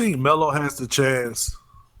think? I think Melo has the chance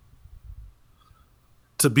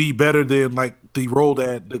to be better than like the role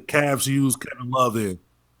that the Cavs use Kevin Love in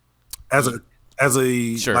as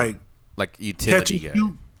a sure. like utility guy.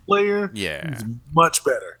 Player. Yeah. He's much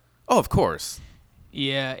better. Oh, of course.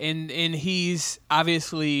 Yeah, and he's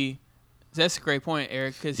obviously. That's a great point,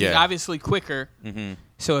 Eric, because he's obviously quicker. Mm-hmm.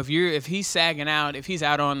 So if he's sagging out, if he's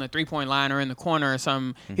out on the 3-point line or in the corner or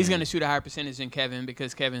something, he's going to shoot a higher percentage than Kevin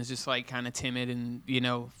because Kevin's just like kind of timid and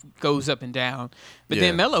goes up and down. But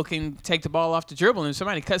then Melo can take the ball off the dribble and if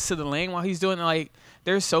somebody cuts to the lane while he's doing it. Like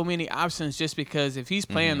there's so many options just because if he's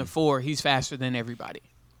playing the 4, he's faster than everybody.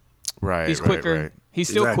 Right. He's quicker. Right. He's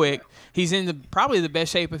still quick. He's in probably the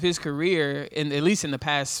best shape of his career, at least in the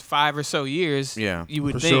past 5 or so years. Yeah, you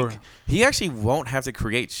would think. Sure. He actually won't have to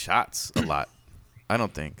create shots a lot. I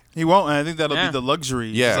don't think he won't. And I think that'll be the luxury.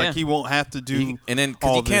 Yeah, like he won't have to do. And then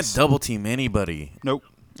because he can't double team anybody. Nope.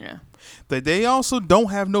 Yeah. They also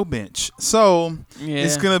don't have no bench, so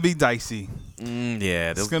it's gonna be dicey.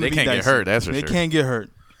 Yeah, they can't get hurt. That's for sure. They can't get hurt.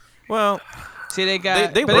 Well, see, they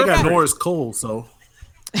got they got Norris Cole, so.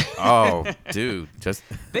 Oh, dude,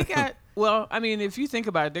 they got. Well, I mean, if you think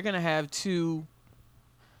about it, they're gonna have 2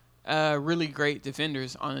 really great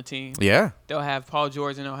defenders on the team. Yeah, they'll have Paul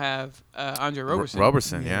George and they'll have Andre Roberson.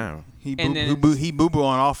 Roberson, yeah. He boo-boo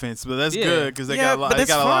on offense, but that's good because they got a lot of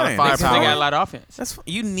firepower. They got a lot of offense.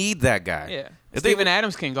 You need that guy. Yeah, Steven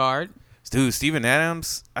Adams can guard. Dude, Steven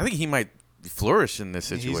Adams, I think he might flourish in this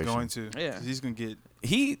situation. He's going to. Yeah, he's going to get.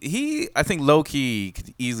 He I think low key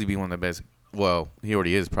could easily be one of the best. Well, he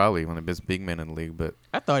already is probably one of the best big men in the league, but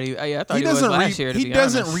I thought he was last year. He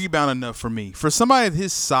doesn't rebound enough for me. For somebody of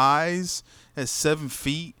his size, at 7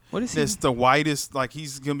 feet, what is he? That's the widest. Like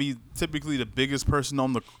he's gonna be typically the biggest person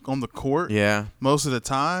on the court. Yeah, most of the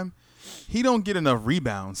time, he don't get enough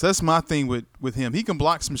rebounds. That's my thing with him. He can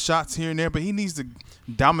block some shots here and there, but he needs to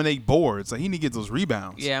dominate boards. Like he needs to get those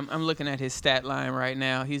rebounds. Yeah, I'm looking at his stat line right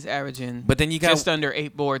now. He's averaging, but then you got just under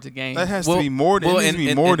 8 boards a game. That has to be more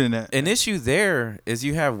than more than that. An issue there is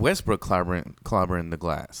you have Westbrook clobbering the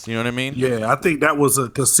glass. You know what I mean? Yeah, I think that was a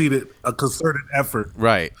concerted effort,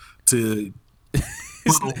 right? To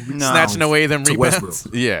snatching away them rebounds.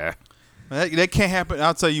 Yeah, that can't happen.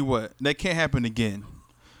 I'll tell you what, that can't happen again.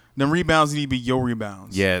 Them rebounds need to be your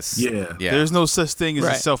rebounds. Yes. Yeah. There's no such thing as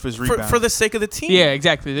a selfish rebound. For the sake of the team. Yeah,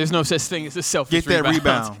 exactly. There's no such thing as a selfish rebound. Get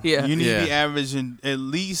that rebound. Yeah. You need to be averaging at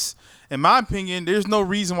least, in my opinion, there's no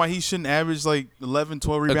reason why he shouldn't average like 11,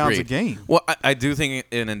 12 rebounds a game. Well, I do think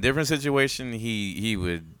in a different situation,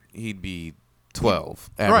 he'd be 12.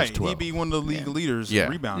 Right. 12. He'd be one of the league leaders in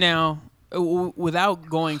rebounding. Now, without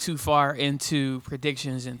going too far into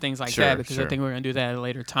predictions and things like that, because I think we're going to do that at a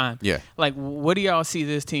later time. Yeah. Like, what do y'all see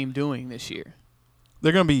this team doing this year?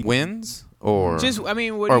 They're going to be wins or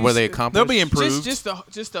were they accomplished? They'll be improved.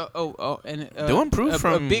 They'll improve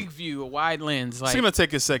from a big view, a wide lens. Like, it's going to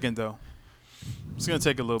take a second though. It's going to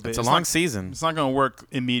take a little bit. It's a long season. It's not going to work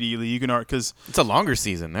immediately. You can because it's a longer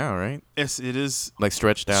season now, right? Yes, it is. Like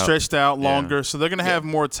stretched out longer. Yeah. So they're going to have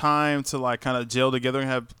more time to like kind of gel together and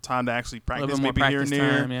have time to actually practice maybe here and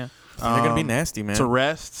there. Time, yeah. They're going to be nasty, man. To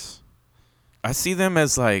rest. I see them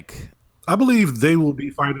as like. I believe they will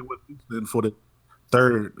be fighting with Houston for the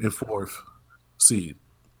 3rd and 4th seed.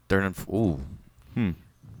 3rd and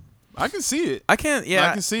I can see it. I can't. Yeah,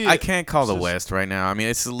 I can see it. I can't call the West right now. I mean,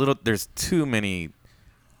 it's a little. There's too much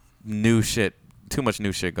new shit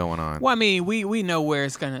going on. Well, I mean, we know where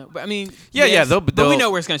it's gonna. I mean, but we know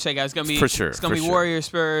where it's gonna shake out. It's gonna be for sure. It's gonna be Warriors,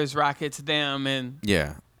 Spurs, Rockets, them, and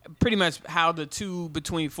pretty much how the 2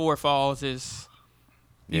 between 4 falls is.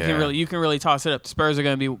 You can really toss it up. The Spurs are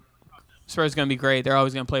gonna be great. They're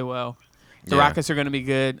always gonna play well. The Rockets are gonna be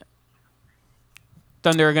good.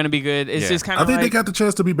 Thunder are going to be good. It's just kind of. I think they got the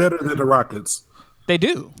chance to be better than the Rockets. They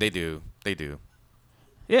do. They do.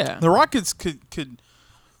 Yeah. The Rockets could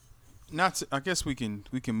not. To, I guess we can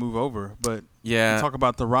move over, but talk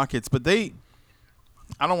about the Rockets. But I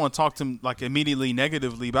don't want to talk to them like immediately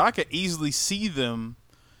negatively, but I could easily see them.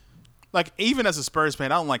 Like even as a Spurs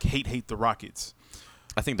fan, I don't like hate the Rockets.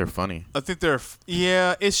 I think they're funny. I think they're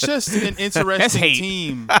it's just an interesting That's hate.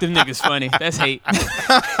 team. Them niggas funny. That's hate.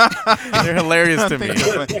 They're hilarious to me.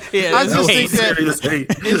 Yeah, I just think that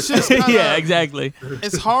it's just kinda, exactly.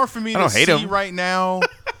 It's hard for me to see right now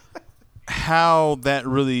how that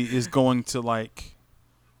really is going to like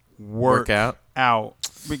work out.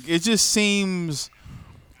 It just seems.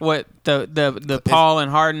 What the Paul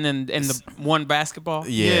and Harden and the one basketball?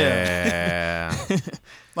 Yeah.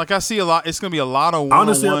 Like I see a lot. It's going to be a lot of one-on-one.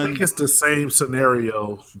 Honestly, I think it's the same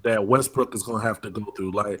scenario that Westbrook is going to have to go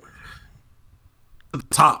through, like the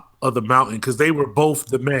top of the mountain, because they were both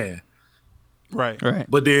the man. Right.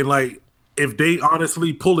 But then, like, if they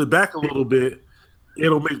honestly pull it back a little bit,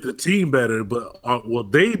 it'll make the team better. But will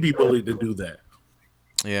they be willing to do that?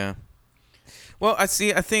 Yeah. Well, I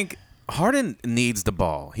think Harden needs the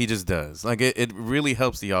ball. He just does. Like, it really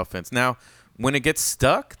helps the offense. Now, when it gets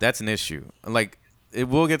stuck, that's an issue. Like, it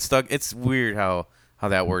will get stuck. It's weird how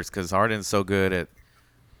that works because Harden's so good at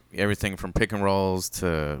everything from pick and rolls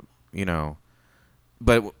to,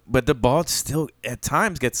 but the ball still at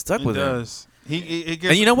times gets stuck with him. It does.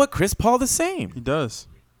 And you know what? Chris Paul the same. He does.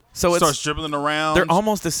 So starts dribbling around. They're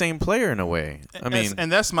almost the same player in a way. And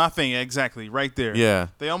that's my thing exactly right there. Yeah.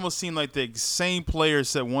 They almost seem like the same players,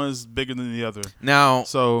 except one is bigger than the other. Now,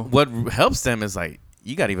 so what helps them is like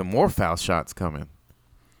you got even more foul shots coming.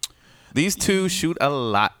 These two shoot a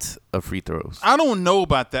lot of free throws. I don't know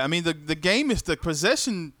about that. I mean, the game is the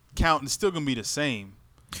possession count is still going to be the same.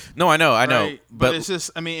 No, I know. Right? But it's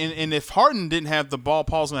just, I mean, and if Harden didn't have the ball,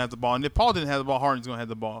 Paul's going to have the ball. And if Paul didn't have the ball, Harden's going to have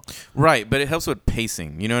the ball. Right, but it helps with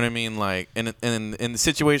pacing. You know what I mean? Like, in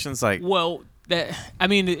situations like... Well,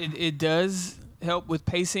 it does help with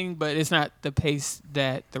pacing, but it's not the pace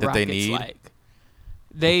that the Rockets like.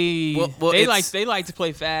 They like to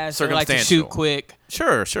play fast. They like to shoot quick.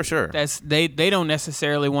 Sure. They don't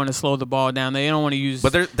necessarily want to slow the ball down. They don't want to use.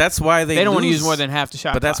 But that's why they don't want to use more than half the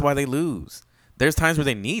shot. But that's why they lose. There's times where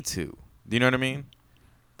they need to. Do you know what I mean?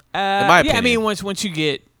 In my opinion. I mean once you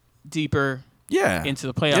get deeper. Into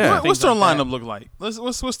the playoffs. Yeah. What's their lineup look like?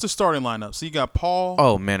 What's the starting lineup? So you got Paul.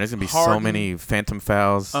 Oh man, there's gonna be Harden, so many phantom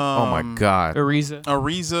fouls. Oh my god.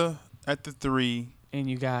 Ariza at the 3. And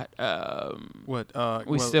you got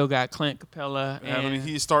we still got Clint Capella. And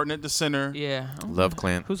he's starting at the center. Yeah, love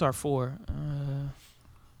Clint. Who's our 4?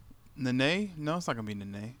 Nene? No, it's not gonna be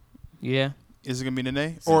Nene. Yeah. Is it gonna be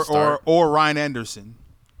Nene or Ryan Anderson?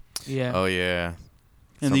 Yeah. Oh yeah.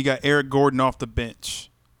 And then you got Eric Gordon off the bench.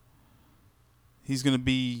 He's gonna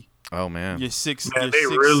be. Oh man. Your six. Man, they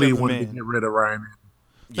really want to get rid of Ryan.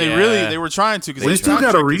 They were trying to because they still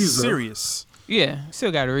got Ariza. Serious. Yeah,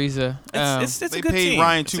 still got Ariza. It's they a good paid team.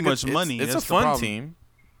 Ryan too much money. It's a fun team.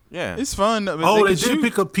 Yeah, it's fun. I mean, they did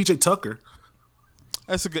pick up PJ Tucker.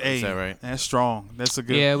 That's a good. Is that right? That's strong. That's a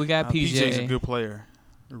good. Yeah, we got PJ. PJ's a good player.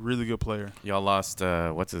 A really good player. Y'all lost.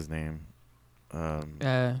 What's his name?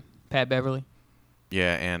 Pat Beverly.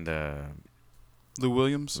 Yeah, and Lou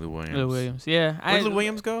Williams. Yeah. Where did Lou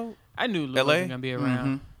Williams go? I knew Lou was gonna be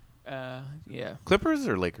around. Mm-hmm. Clippers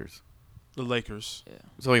or Lakers? The Lakers. Yeah.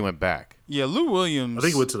 So he went back. Yeah, Lou Williams. I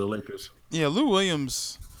think he went to the Lakers. Yeah, Lou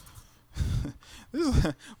Williams.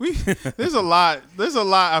 There's a lot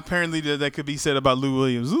apparently that could be said about Lou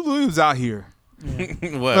Williams. Lou Williams out here.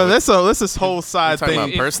 Yeah. Well, that's this whole side thing.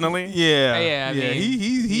 About personally? Yeah.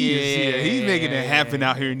 He's making it happen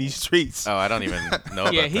out here in these streets. Oh, I don't even know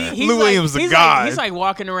about that. Lou Williams, the god. He's like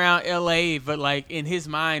walking around L.A., but like in his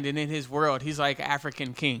mind and in his world, he's like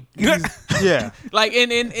African king. Yeah, like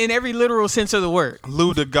in every literal sense of the word.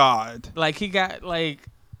 Lou the god. Like he got like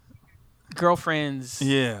girlfriends.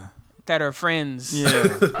 Yeah. That are friends. Yeah.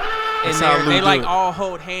 And they like all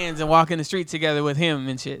hold hands and walk in the street together with him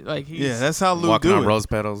and shit. Like that's how Lou walking do on it. rose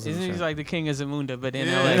petals. Isn't he like the king of Zamunda, but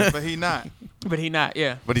in LA? LA? But he not. But he not.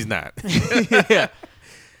 Yeah. But he's not. Yeah.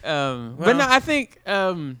 But no, I think,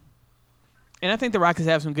 and I think the Rockets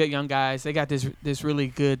have some good young guys. They got this really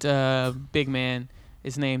good big man.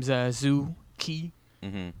 His name's Zhu Qi.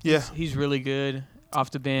 Mm-hmm. Yeah, he's really good off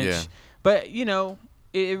the bench. Yeah. But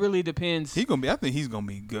it really depends. I think he's gonna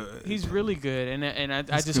be good. He's really good, and I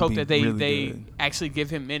just hope that they actually give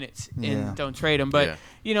him minutes and don't trade him. But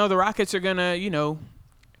the Rockets are gonna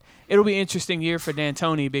it'll be an interesting year for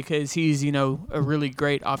D'Antoni because he's a really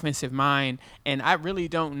great offensive mind, and I really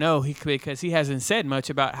don't know because he hasn't said much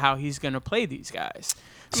about how he's gonna play these guys.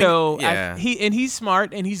 He's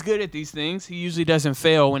smart and he's good at these things. He usually doesn't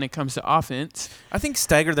fail when it comes to offense. I think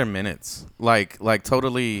stagger their minutes, like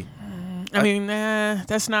totally. I mean,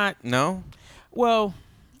 that's not. No? Well,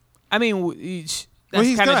 I mean, that's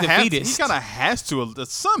he's kind of defeatist. He kind of has to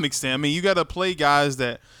some extent. I mean, you got to play guys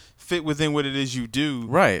that fit within what it is you do.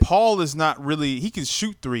 Right. Paul is not really. He can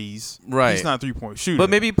shoot threes. Right. He's not a 3-point shooter. But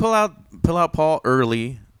maybe pull out Paul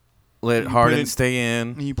early. Let Harden stay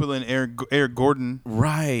in. And you put in Eric Gordon.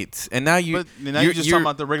 Right. And now you're just talking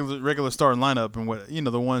about the regular starting lineup and what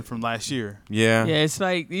the one from last year. Yeah. Yeah, it's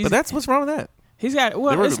like. But that's what's wrong with that. He's got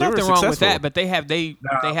there's nothing wrong with that, but they have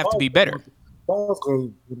to be better. Paul's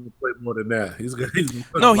going to play more than that. He's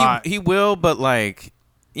no, he will, but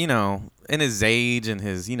in his age and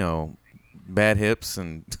his bad hips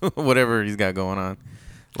and whatever he's got going on.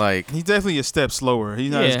 Like he's definitely a step slower.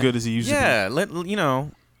 He's not as good as he used to be. Yeah,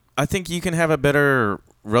 I think you can have a better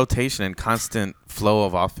rotation and constant flow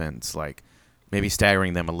of offense. Like maybe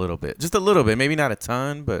staggering them a little bit, just a little bit, maybe not a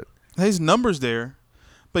ton, but his numbers there.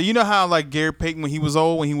 But you know how like Gary Payton when he was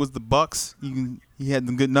old, when he was the Bucks, he had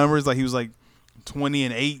the good numbers. Like he was like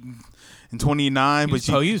 20-8 and 29. He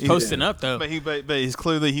was posting up though. But it's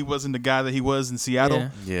clearly he wasn't the guy that he was in Seattle.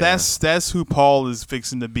 Yeah. That's who Paul is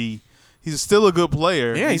fixing to be. He's still a good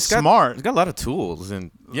player. Yeah, he's smart. He's got a lot of tools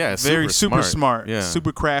and very super smart. Yeah,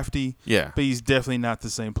 super crafty. Yeah, but he's definitely not the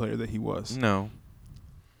same player that he was. No.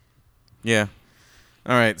 Yeah.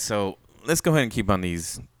 All right, so let's go ahead and keep on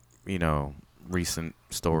these, recent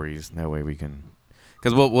stories. That way we can,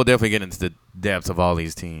 because we'll definitely get into the depths of all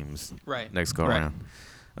these teams. Right. Next go around.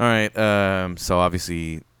 All right. So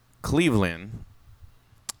obviously Cleveland.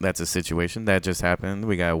 That's a situation that just happened.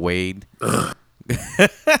 We got Wade.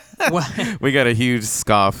 We got a huge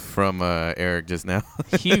scoff from Eric just now.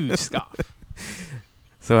 Huge scoff.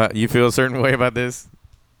 So you feel a certain way about this?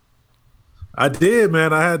 I did,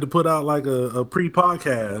 man. I had to put out like a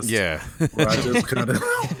pre-podcast. Yeah. Where I just kind of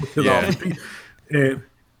and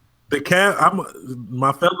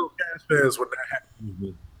my fellow Cavs fans were not happy with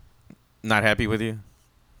me. Not happy with you?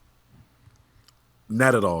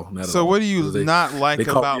 Not at all. So what do you not like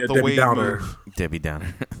about the Wade move? Debbie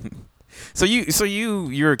Downer. So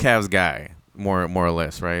you're a Cavs guy, more or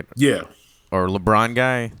less, right? Yeah. Or LeBron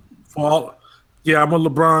guy? I'm a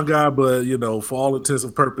LeBron guy, but for all intents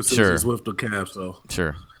and purposes, sure. He's with the Cavs. So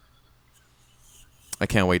sure. I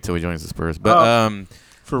can't wait till he joins the Spurs. But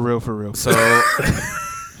for real. So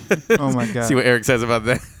oh my God. See what Eric says about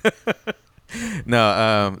that.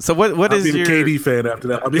 No. So what is your KD fan after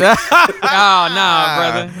that?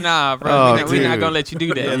 Nah, brother. We're not gonna let you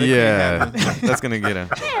do that. Yeah, that's gonna get him.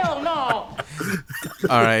 Hell no.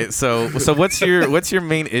 All right. So what's your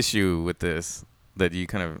main issue with this that you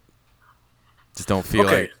kind of just don't feel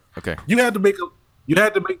like? Okay. You had to make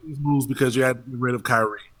these moves because you had to get rid of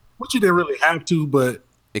Kyrie, which you didn't really have to, but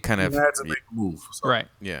it kind of had to make a move. So. Right.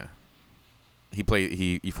 Yeah. He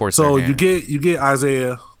forced. So you get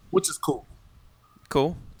Isaiah, which is cool.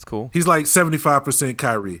 Cool. It's cool. He's like 75%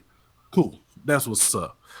 Kyrie. Cool. That's what's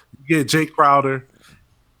up. You get Jay Crowder.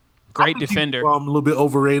 Great defender. A little bit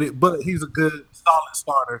overrated, but he's a good, solid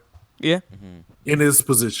starter. Yeah. In his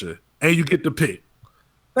position. And you get the pick.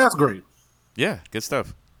 That's great. Yeah, good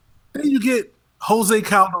stuff. Then you get Jose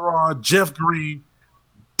Calderon, Jeff Green,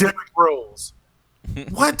 Derrick Rose.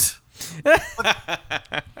 What?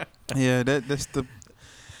 Yeah, that's the...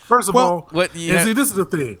 First of all, see, this is the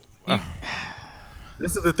thing.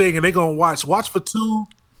 This is the thing, and they're going to watch for two.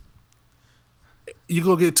 You're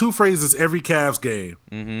going to get two phrases every Cavs game.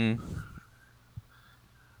 Mm-hmm.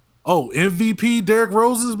 Oh, MVP Derrick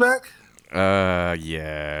Rose is back?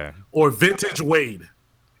 Yeah. Or vintage Wade?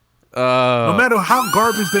 No matter how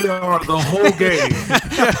garbage they are the whole game.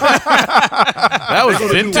 That was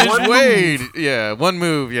vintage Wade. Move. Yeah, one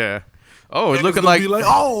move, yeah. Oh, it's looking like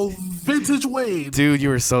vintage Wade. Dude, you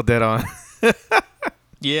were so dead on.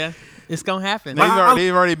 Yeah. It's gonna happen.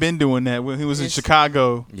 They've already been doing that when he was in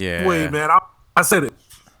Chicago. Yeah. Wait, man, I said it.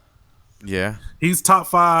 Yeah. He's top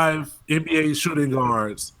 5 NBA shooting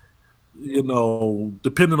guards.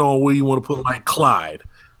 Depending on where you want to put, like Clyde.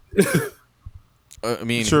 I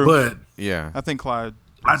mean, sure, but yeah, I think Clyde.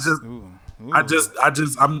 What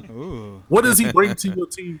does he bring to your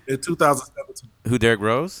team in 2017? Who, Derrick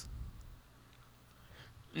Rose?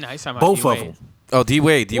 No, he's talking about both D-Wade. of them. Oh,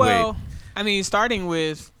 D-Wade. Well, I mean, starting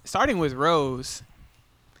with Rose.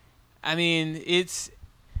 I mean,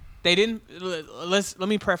 they didn't. Let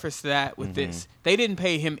me preface that with this: they didn't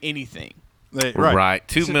pay him anything. Right,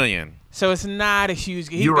 $2 million. So it's not a huge.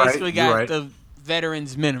 He basically got the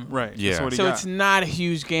veterans minimum. Right. Yeah. So it's not a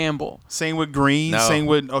huge gamble. Same with Green. No. Same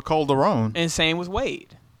with Calderon. And same with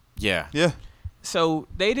Wade. Yeah. Yeah. So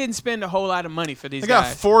they didn't spend a whole lot of money for these guys. They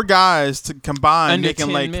got 4 guys to combine making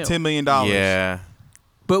like $10 million. Yeah.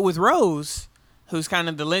 But with Rose, who's kind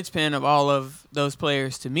of the linchpin of all of those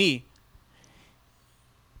players to me,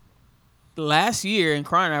 last year, and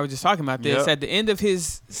Cron and I were just talking about this, at the end of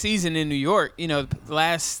his season in New York,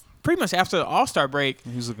 pretty much after the All-Star break,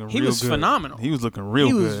 he was phenomenal. He was looking real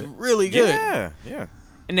good. He was really good. Yeah.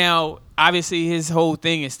 Now, obviously, his whole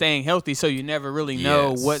thing is staying healthy, so you never really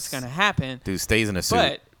know what's going to happen. Dude stays in a suit.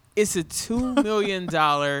 But it's a $2 million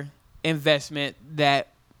investment that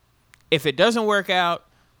if it doesn't work out,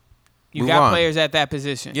 you got players at that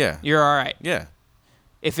position. Yeah. You're all right. Yeah.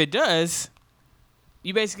 If it does,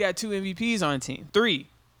 you basically got 2 MVPs on the team. 3.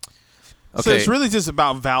 Okay. So it's really just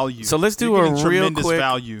about value. So let's do a real quick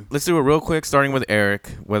value. Let's do a real quick, starting with Eric,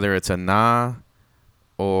 whether it's a nah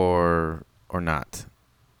or not.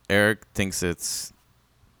 Eric thinks it's.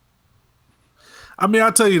 I mean,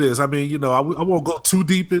 I'll tell you this. I mean, I won't go too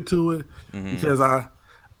deep into it because I'm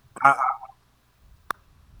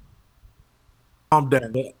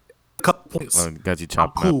down. A couple points. Got you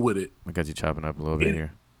chopping I'm cool up. with it. I got you chopping up a little bit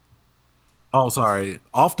here. Oh, sorry.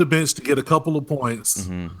 Off the bench to get a couple of points.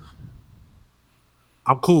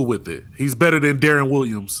 I'm cool with it. He's better than Darren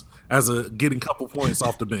Williams as a getting a couple points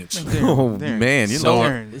off the bench. Man, you know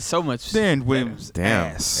what? It's so much. Darren Williams.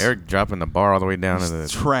 Damn. Ass. Eric dropping the bar all the way down to the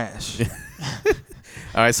trash.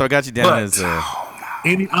 All right, so I got you down as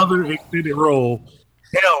any other extended role,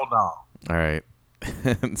 hell no. all right.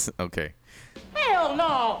 Okay. Hell no.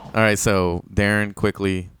 All right, so Darren,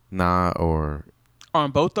 quickly, nah, or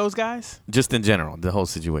On both those guys, just in general, the whole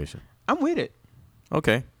situation. I'm with it.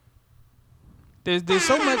 Okay. There's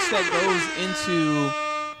so much that goes into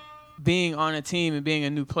being on a team and being a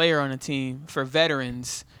new player on a team for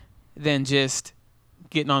veterans than just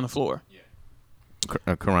getting on the floor.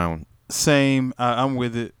 Karan. Same. I'm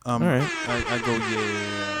with it. All right. I go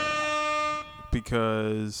yeah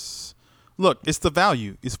because look, it's the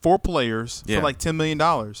value. It's 4 players for like $10 million.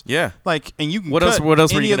 Yeah. Like, and you can What cut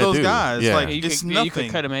else were any you of gonna those do? guys. Yeah. Like, You it's could, nothing. you could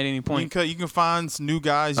cut him at any point. You can find new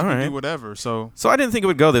guys. You All can right. do whatever. So So I didn't think it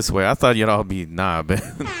would go this way. I thought you'd all be nah, but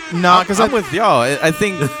because I'm with y'all. I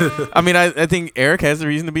think. I think Eric has a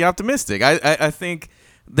reason to be optimistic. I think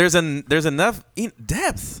there's enough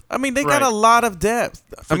depth. I mean, they got a lot of depth.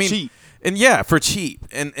 For cheap. And yeah, for cheap.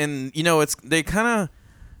 And it's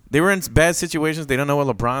they were in bad situations. They don't know what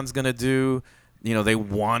LeBron's gonna do. They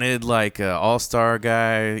wanted like an all-star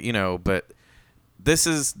guy. But this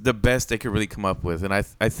is the best they could really come up with. And I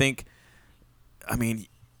think, I mean,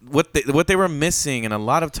 what they were missing in a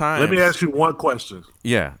lot of times. Let me ask you one question.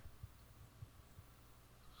 Yeah.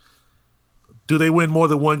 Do they win more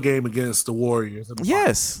than one game against the Warriors? In the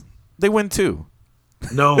Yes, they win 2.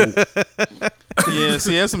 finals? No. yeah,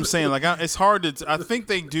 see, that's what I'm saying. Like, it's hard to. I think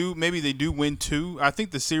they do. Maybe they do win 2. I think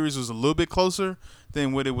the series was a little bit closer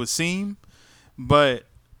than what it would seem, but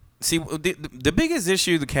See, the biggest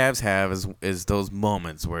issue the Cavs have is those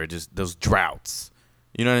moments where just those droughts.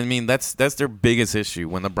 You know what I mean? That's their biggest issue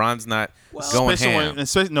when LeBron's not going ham.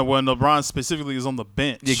 When LeBron specifically is on the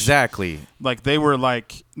bench. Exactly. Like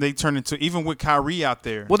they turned into, even with Kyrie out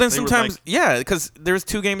there. Well, then they were sometimes, because there was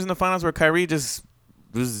 2 games in the finals where Kyrie just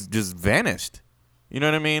vanished. You know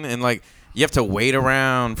what I mean? And like you have to wait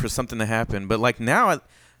around for something to happen. But like now,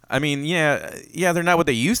 I mean, yeah, they're not what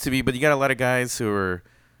they used to be. But you got a lot of guys who are,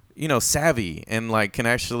 savvy and like can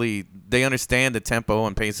actually they understand the tempo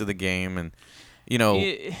and pace of the game and.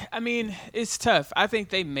 I mean, it's tough. I think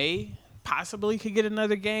they may possibly could get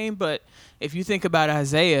another game, but if you think about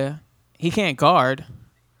Isaiah, he can't guard.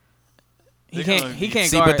 He can't See,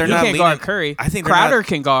 guard. but they're he not can't leaning- guard Curry. I think they're Crowder not-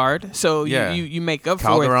 can guard, so Yeah. you make up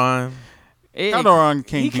Calderon. for it. Calderon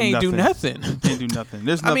He can't do nothing. He can't do nothing.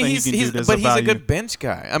 There's I nothing mean, he can do. There's but a he's a value. good bench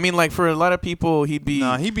guy. I mean, like for a lot of people, he'd be.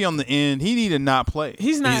 Nah, he'd be on the end. He need to not play.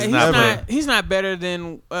 He's not. He's not better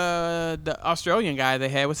than the Australian guy they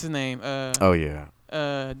had. What's his name? Oh yeah.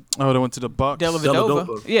 They went to the Bucks.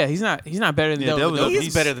 Dellavedova. Yeah, he's not better than Dellavedova.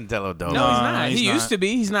 He's better than Dellavedova. No, he's not. Nah, He used to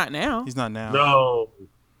be. He's not now. He's not now. No.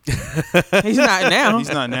 He's not now. He's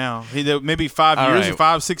not now. Maybe 5 All years, right.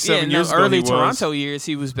 5, 6, 7 in years the ago. early he was. Toronto years,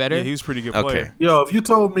 he was better. Yeah, he was a pretty good Okay. player. Yo, if you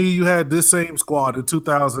told me you had this same squad in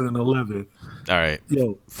 2011, All right.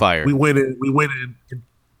 yo, Fire. we win it.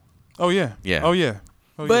 Oh yeah. Yeah. Oh yeah.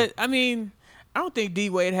 Oh, But I mean, I don't think D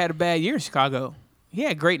Wade had a bad year in Chicago. He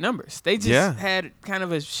had great numbers. They just had kind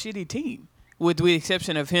of a shitty team, with the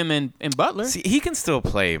exception of him and Butler. See, he can still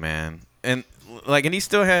play, man, and he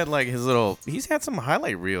still had like his little. He's had some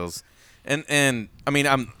highlight reels, and I mean,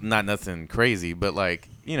 I'm not nothing crazy, but like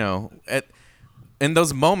in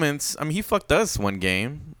those moments, I mean, he fucked us one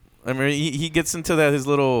game. I mean, he gets into his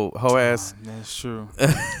little hoe ass. That's true.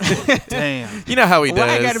 Damn. You know how he does.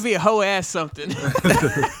 Why I got to be a hoe ass something?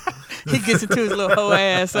 He gets into his little hoe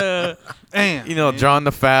ass. Damn. drawing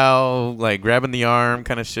the foul, like grabbing the arm,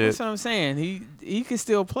 kind of shit. That's what I'm saying. He can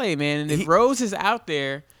still play, man. And if Rose is out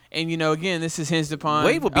there, and again, this is hinged upon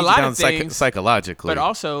Wade will beat a you lot down of things, psychologically, but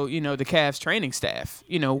also the Cavs training staff.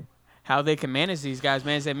 How they can manage these guys,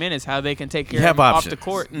 manage their minutes, how they can take care of them off the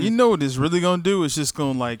court. You know what it's really gonna do is just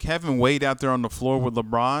gonna like having Wade out there on the floor with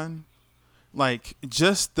LeBron, like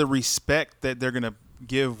just the respect that they're gonna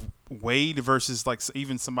give Wade versus like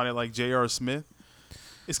even somebody like J.R. Smith.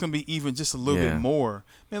 it's gonna be even just a little bit more.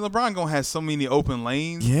 Man, LeBron gonna have so many open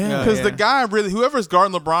lanes. Yeah, because the guy really, whoever's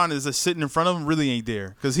guarding LeBron is sitting in front of him, really ain't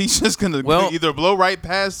there because he's just gonna either blow right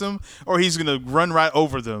past them or he's gonna run right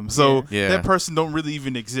over them. So that person don't really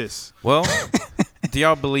even exist. Well, do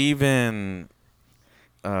y'all believe in?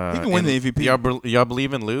 He can win the MVP. Y'all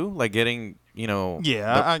believe in Lou, like getting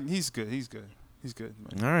Yeah, he's good. He's good.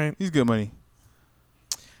 Man. All right, he's good money.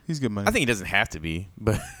 He's good money. I think he doesn't have to be,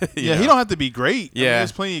 but he don't have to be great. Yeah, I mean,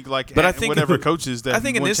 there's plenty but I think whatever coaches that. I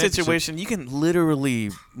think in this situation, you can literally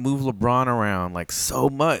move LeBron around like so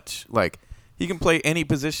much. Like he can play any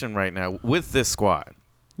position right now with this squad.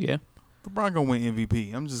 Yeah, LeBron gonna win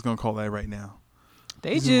MVP. I'm just gonna call that right now.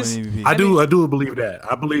 I do believe that.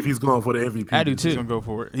 I believe he's going for the MVP. I do too. He's gonna go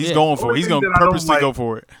for it. He's going for it. He's gonna purposely go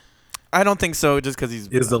for it. I don't think so, just because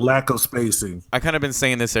is the lack of spacing. I kind of been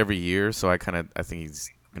saying this every year, so I think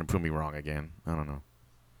he's gonna prove me wrong again. I don't know.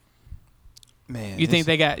 Man, you think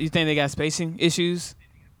they got spacing issues,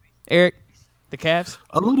 Eric? The Cavs?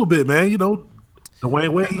 A little bit, man. You know, Dwayne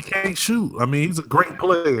Wade, he can't shoot. I mean, he's a great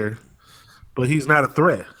player, but he's not a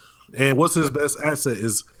threat. And what's his best asset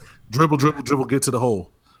is dribble, get to the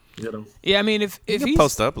hole. You know. Yeah, I mean, if he's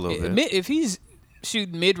post up a little bit, if he's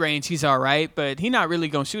shooting mid range, he's all right, but he's not really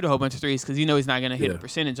gonna shoot a whole bunch of threes because he's not gonna hit a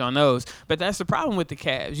percentage on those. But that's the problem with the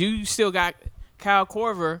Cavs. You still got Kyle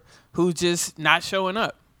Korver, who's just not showing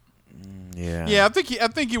up. Yeah, I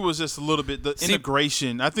think it was just a little bit the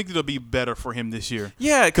integration. I think it'll be better for him this year.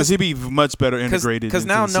 Yeah, because he'll be much better integrated. Because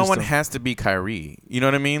now no one has to be Kyrie. You know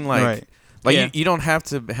what I mean? Like, you don't have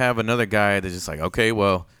to have another guy that's just like, okay,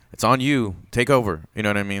 well, it's on you, take over. You know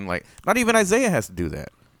what I mean? Like, not even Isaiah has to do that.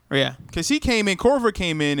 Yeah, because Korver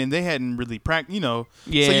came in, and they hadn't really practiced, so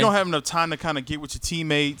you don't have enough time to kind of get with your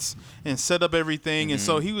teammates and set up everything, and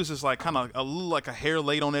so he was just like kind of a little like a hair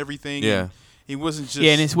late on everything. Yeah, and he wasn't just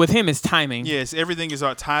and it's with him, it's timing. Yes, everything is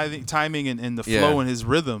about timing and the flow and his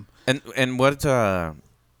rhythm. And what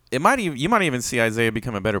you might even see Isaiah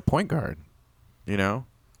become a better point guard. You know.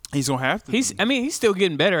 He's gonna have to. He's still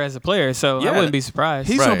getting better as a player, so I wouldn't be surprised.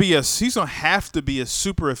 He's gonna have to be a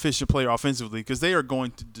super efficient player offensively because they are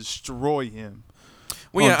going to destroy him.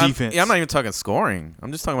 On defense. I'm not even talking scoring.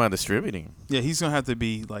 I'm just talking about distributing. Yeah, he's gonna have to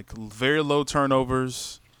be like very low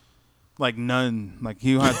turnovers, like none. Like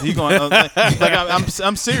he's going.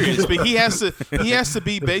 I'm serious, but he has to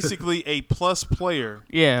be basically a plus player.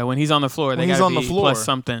 Yeah, when he's on the floor, they got to be plus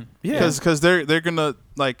something. Yeah, because they're gonna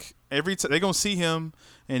like every they're gonna see him.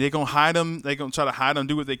 And they're going to hide him. They're going to try to hide him,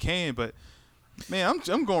 do what they can. But, man,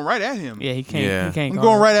 I'm going right at him. Yeah, he can't. Yeah. He can't I'm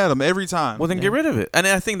going right at him every time. Well, then get rid of it. And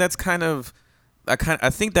I think that's I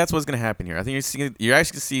think that's what's going to happen here. I think you're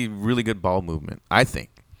actually going to see really good ball movement, I think.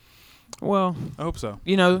 Well, I hope so.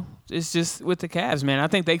 It's just with the Cavs, man. I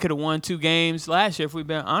think they could have won 2 games last year if we've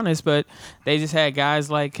been honest, but they just had guys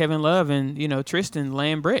like Kevin Love and, Tristan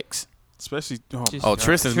laying bricks. Especially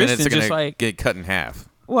Tristan's minutes are going to get cut in half.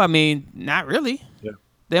 Well, I mean, not really. Yeah.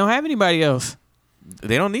 They don't have anybody else.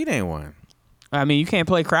 They don't need anyone. I mean, you can't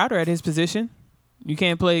play Crowder at his position. You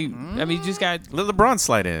can't play. I mean, you just got let LeBron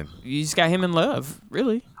slide in. You just got him and Love,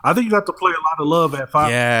 really. I think you got to play a lot of Love at 5.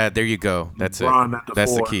 Yeah, there you go. That's LeBron it.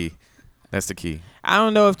 That's 4. The key. That's the key. I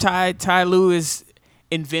don't know if Ty Lue is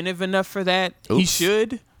inventive enough for that. Oops. He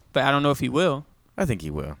should, but I don't know if he will. I think he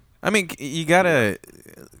will. I mean, you gotta.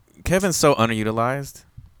 Kevin's so underutilized.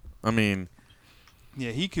 I mean.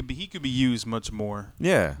 Yeah, he could be used much more.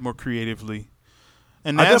 Yeah, more creatively,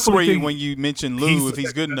 and that's where when you mention Lou, if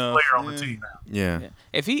he's good enough, player on the team now. Yeah.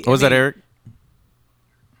 If he, what was that, Eric?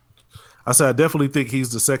 I said I definitely think he's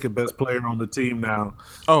the second best player on the team now.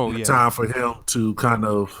 Oh yeah, time for him to kind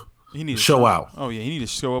of show out. Oh yeah, he need to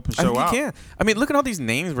show up and show out. He can. I mean, look at all these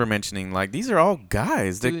names we're mentioning. Like these are all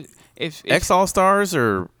guys that if ex-All-Stars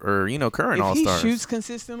or current All-Stars. If he shoots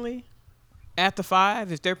consistently at the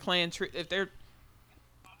 5, if they're playing, if they're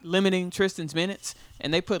limiting Tristan's minutes,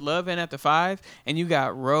 and they put Love in at the 5, and you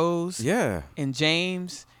got Rose, and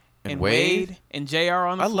James, and Wade, and JR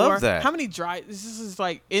on the floor. I love that. How many this is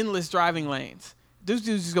like endless driving lanes. This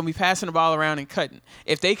dude's just gonna be passing the ball around and cutting.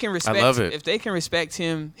 If they can respect, I love it. If they can respect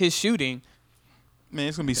his shooting, man,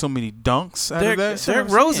 it's gonna be so many dunks out of that. Derrick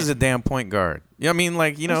Rose is a damn point guard. Yeah, I mean,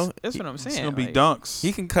 like that's what I'm saying. It's gonna be dunks.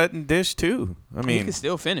 He can cut and dish too. I mean, he can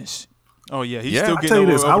still finish. Oh yeah, he's still getting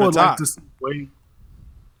over I would the top. like to see Wade.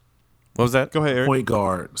 What was that? Go ahead, Eric. Point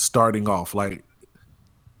guard starting off like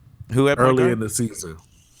who had early in the season.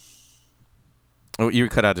 Oh, you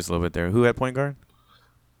cut out just a little bit there. Who had point guard?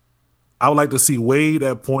 I would like to see Wade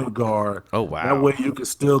at point guard. Oh wow! That way you can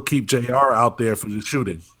still keep JR out there for the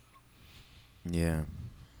shooting. Yeah.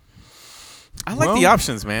 I like the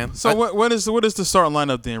options, man. So what is the starting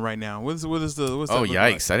lineup then right now? What's yikes!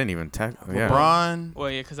 Like? I didn't even LeBron. Well,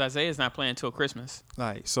 yeah, because Isaiah's not playing until Christmas.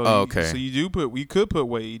 Right. So okay. So you could put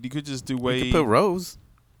Wade. You could just do Wade. You could put Rose.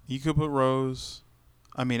 You could put Rose.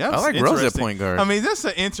 I mean, that's I like Rose at point guard. I mean, that's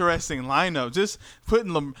an interesting lineup. Just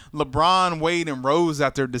putting LeBron, Wade, and Rose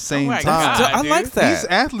out there at the same time. God, I like that. These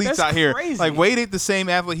athletes that's out here, crazy. like Wade ain't the same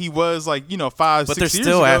athlete he was 5, 6 years ago. But they're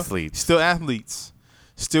still athletes. Still athletes.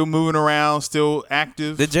 Still moving around. Still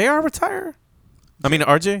active. Did JR retire? I mean,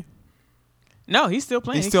 RJ? No, he's still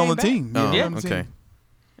playing. He's still on the back. team. Oh, Yeah. okay.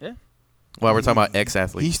 Yeah. Well, we're talking about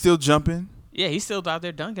ex-athletes. He's still jumping. Yeah, he's still out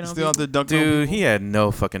there dunking on Still out people. there dunking. on Dude, people. he had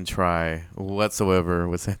no fucking try whatsoever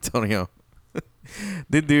with San Antonio.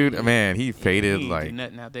 The dude, man, he faded He ain't like do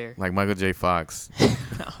nothing out there. Michael J. Fox.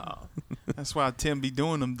 That's why Tim be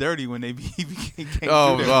doing them dirty when they he can't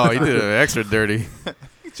Oh, do that. he did it extra dirty.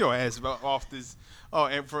 Get your ass off this. Oh,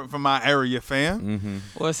 and from my area, fam. Mm-hmm.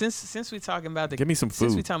 Well, since we talking about the Give me some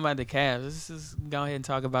since we food. talking about the Cavs, let's just go ahead and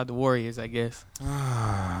talk about the Warriors, I guess.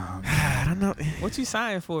 I don't know. What you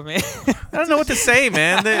signing for, man? I don't know what to say,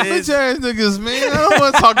 man. Bitch ass niggas, man. I don't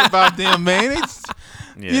want to talk about them, man.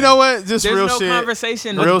 Yeah. You know what? Just There's real no shit.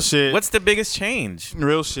 conversation. Real shit. What's the biggest change?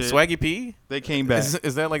 Real shit? Swaggy P? They came back.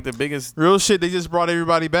 Is that like the biggest? Real shit. They just brought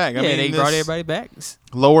everybody back. I Yeah, mean, they brought everybody back.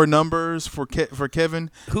 Lower numbers for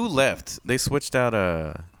Kevin. Who left? They switched out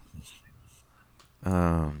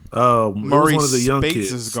Maurice one of the young Spates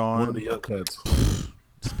kids is gone. One of the young cats.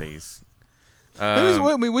 Space.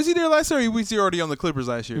 Was he there last year or was he already on the Clippers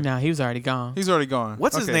last year? No, he was already gone. He's already gone.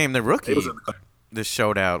 What's his name? The rookie. He was in the The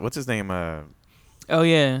showed out. What's his name? Oh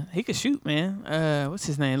yeah, he could shoot, man. What's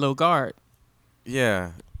his name? Little guard.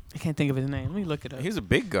 Yeah, I can't think of his name. Let me look it up. he was a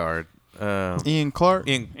big guard. Ian Clark?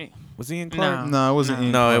 Was he Ian Clark? No, it wasn't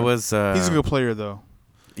Ian No, Clark. it was. He's a good player, though.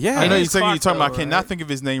 Yeah, I know Ian you're Clark, talking about. I though, cannot right? think of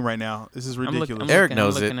his name right now. This is ridiculous. I'm Eric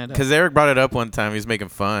knows looking it it up. because Eric brought it up one time. He was making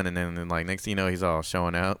fun, and then like next thing you know, he's all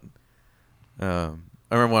showing out. I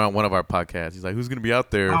remember on one of our podcasts, he's like, "Who's gonna be out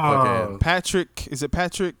there?" Fucking Patrick. Is it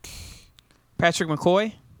Patrick? Patrick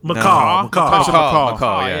McCoy.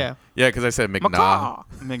 McCall. Yeah, because I said McNaw.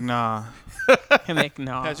 McNaw. McNaw.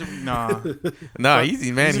 Patrick McNaw. No,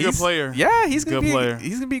 he's man. He's a good player. Yeah, he's Good gonna be. player.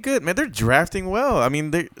 He's gonna be good, man. They're drafting well. I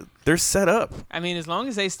mean, they're set up. I mean, as long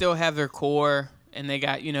as they still have their core and they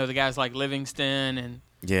got the guys like Livingston and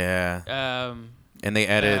Yeah, and they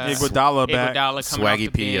added Iguodala back. Iguodala coming off the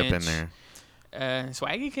Swaggy P up in bench. there.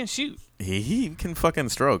 Swaggy can shoot, He can fucking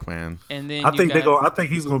stroke, man. and then I think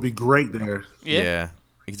he's gonna be great there. Yeah,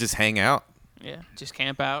 He can just hang out. just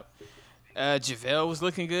camp out. JaVale was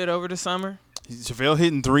looking good over the summer. JaVale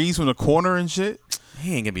hitting threes from the corner and shit.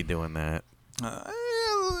 He ain't gonna be doing that.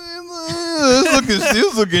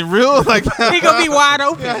 It's looking real like He gonna be wide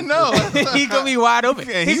open. I know. He gonna be wide open.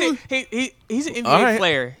 Okay, He's an NBA All right.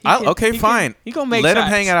 player. Fine. He gonna make Let shots.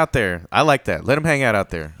 him hang out there. I like that. Let him hang out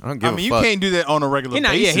there. I don't give I mean, a you fuck. can't do that on a regular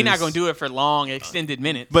basis. He's not gonna do it for long, extended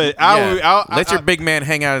minutes. But Let your big man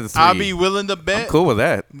hang out in the three. I'll be willing to bet I'm cool with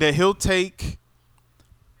that. that he'll take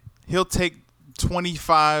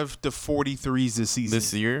 25 to 40 threes this season.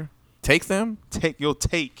 This year, take them. You'll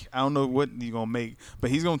take. I don't know what he's gonna make, but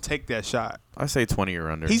he's gonna take that shot. I say 20 or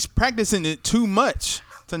under. He's practicing it too much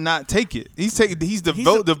to not take it. He's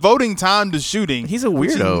devoting time to shooting. He's a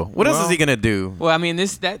weirdo. What else is he gonna do? Well, I mean,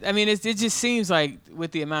 it just seems like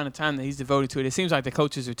with the amount of time that he's devoted to it, it seems like the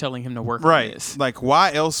coaches are telling him to work on this. Like,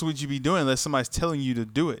 why else would you be doing it unless somebody's telling you to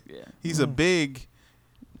do it? Yeah. He's a big.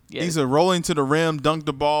 Yeah. He's a rolling to the rim, dunk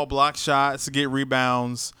the ball, block shots, get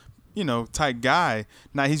rebounds, type guy.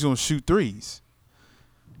 Now he's gonna shoot threes.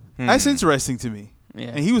 That's interesting to me. Yeah.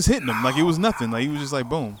 And he was hitting them like it was nothing. Like he was just like,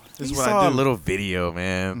 boom. This He is what saw I a do. little video,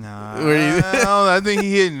 man. Nah, Where I think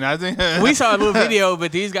he hitting. I think We saw a little video,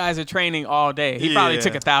 but these guys are training all day. He probably Yeah.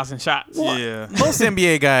 took 1,000 shots. Yeah, Most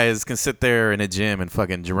NBA guys can sit there in a gym and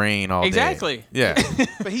fucking drain all Exactly. day. Yeah.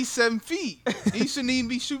 but he's 7 feet. He shouldn't even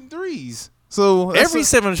be shooting threes. So Every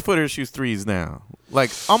 7-footer shoots threes now.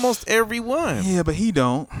 Like almost every one. yeah, but he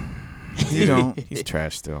don't. He don't. He's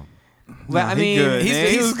trash still. But I mean, good.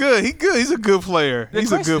 He was good. He's a good player. The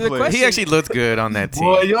He's a question- good the player. question- He actually looked good on that team.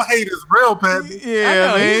 Boy, your hate is real, man. Yeah, I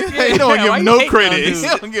know, man. yeah, He don't why give you him no hating on credit. dude? He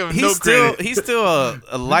don't give him He's no still credit. he's still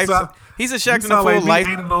a life. He's a Shaq You and a sound full like me life.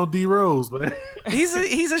 hating on D Rose, man. He's a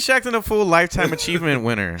Shaq and a full lifetime achievement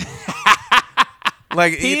winner.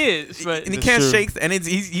 Like he is, but and he That's can't true. shake. And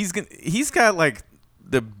he's got like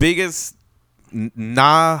the biggest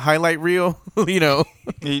highlight reel.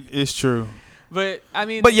 It's true. but I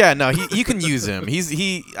mean, But yeah, no, you can use him.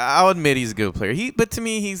 I'll admit he's a good player. But to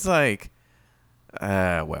me, he's like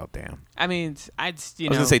Well, damn. I mean, I was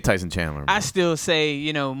gonna say Tyson Chandler. I still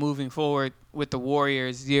say, moving forward with the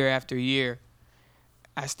Warriors year after year,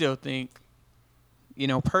 I still think,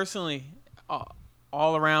 personally,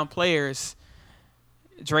 all around players,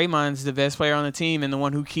 Draymond's the best player on the team and the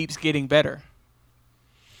one who keeps getting better.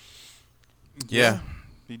 Yeah.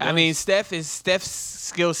 I mean, Steph's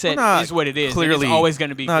skill set is what it is. Clearly, it's always going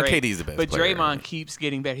to be great. KD's the best but player. Draymond keeps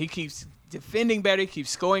getting better. He keeps defending better. He keeps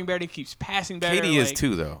scoring better. He keeps passing better. KD is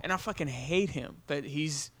too, though. And I fucking hate him, but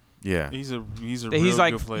he's he's a real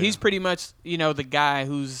like good player. He's pretty much the guy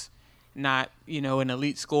who's not an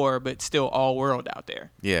elite scorer, but still all world out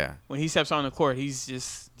there. Yeah. When he steps on the court, he's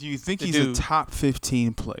just. Do you think he's a top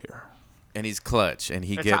 15 player? And he's clutch, and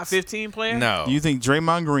he gets top 15 player. No. Do you think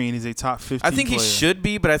Draymond Green is a top 15? I think player? he should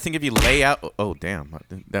be, but I think if you lay out, oh damn,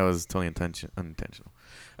 that was totally unintentional.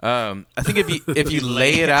 I think if you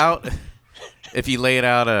lay it out,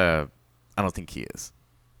 I don't think he is.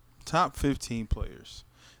 Top 15 players.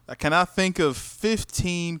 Can I think of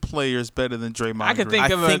 15 players better than Draymond? I can Green?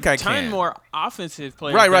 think of a ton more offensive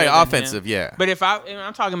players. Right, offensive, yeah. But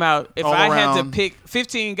I'm talking about if I had to pick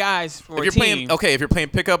 15 guys for a team. If you're playing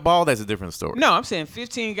pickup ball, that's a different story. No, I'm saying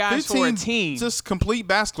 15 guys for a team. Just complete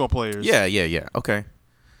basketball players. Yeah. Okay.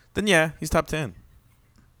 Then yeah, he's top 10.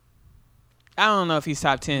 I don't know if he's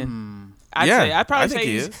top 10. I'd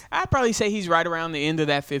probably say he's right around the end of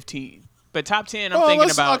that 15. But top 10, I'm thinking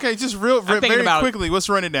about. Okay, just very quickly. Let's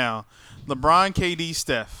run it down. LeBron, KD,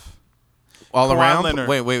 Steph. All Kawhi around? Leonard.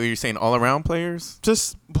 Wait, you're saying all around players?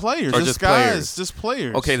 Just players. Or just guys. Players. Just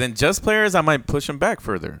players. Okay, then just players, I might push him back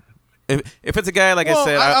further. If it's a guy, like I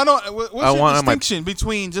said. I don't. What's your distinction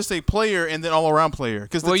between just a player and then all around player?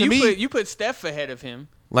 Because to me, you put Steph ahead of him.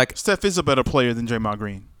 Like Steph is a better player than Draymond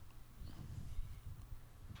Green.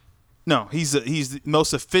 No, he's the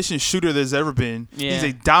most efficient shooter there's ever been. Yeah. He's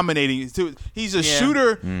a dominating. He's a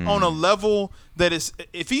shooter on a level that is.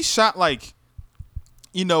 If he shot like,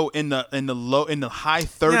 in the high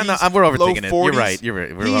 30s, we're overthinking it. 40s, You're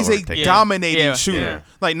right. He's a dominating shooter. Yeah.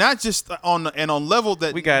 Like not just on level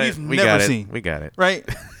that we've we never got seen. We got it. Right.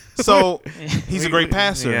 So he's a great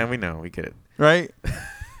passer. Yeah, we know. We get it. Right.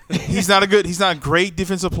 He's not a great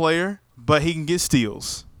defensive player, but he can get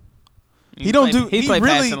steals. He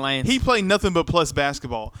played nothing but plus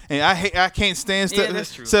basketball, and I can't stand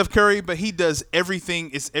Steph Curry, but he does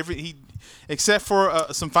everything. Except for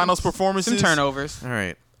some finals performances, some turnovers. All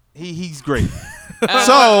right, he's great. So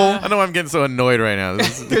I know I'm getting so annoyed right now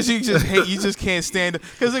because you just can't stand it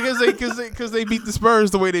because they beat the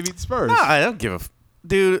Spurs the way they beat the Spurs. No, I don't give a.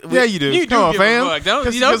 Dude, yeah, you do. You do give a fuck.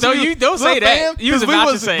 Don't say that. You was about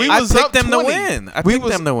to say. I picked them to win. I picked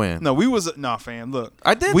them to win. No, fam. Look,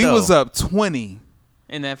 I did. We was up 20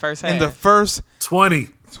 in that first half. In the first 20.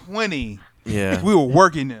 Yeah, we were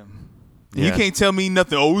working them. Yeah. You can't tell me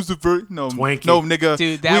nothing. Oh, it was the first. No, Twanky. No, nigga.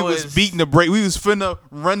 Dude, we was beating the break. We was finna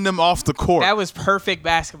run them off the court. That was perfect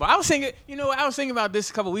basketball. I was thinking about this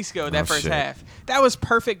a couple weeks ago. That first half. That was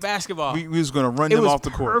perfect basketball. We was gonna run them off the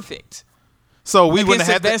court. Perfect. So we wouldn't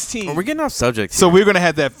have the best team. We're getting off subject. So we're gonna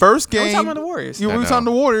have that first game. We're talking about the Warriors. We were talking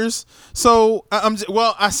the Warriors. So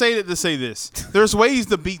I say that to say this: there's ways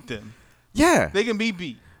to beat them. Yeah, they can be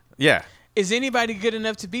beat. Yeah. Is anybody good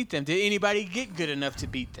enough to beat them? Did anybody get good enough to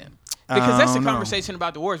beat them? Because that's the conversation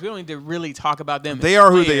about the Warriors. We don't need to really talk about them. They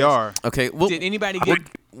are who they are. Okay. Well, did anybody get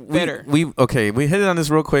better? We hit it on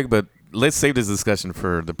this real quick, but let's save this discussion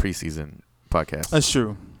for the preseason podcast. That's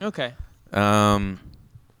true. Okay.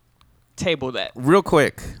 Table that. Real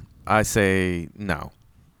quick, I say no.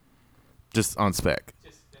 Just on spec.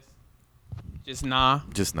 Just nah.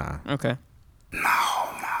 Just nah. Okay. No.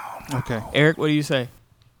 Okay. Eric, what do you say?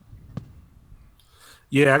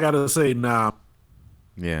 Yeah, I gotta say nah.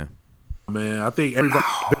 Yeah. Man, I think everybody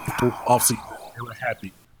offseason they were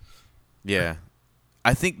happy. Yeah.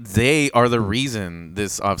 I think they are the reason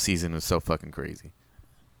this offseason is so fucking crazy.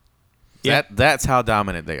 Yeah. That's how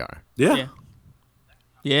dominant they are. Yeah.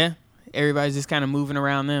 Everybody's just kind of moving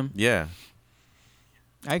around them. Yeah.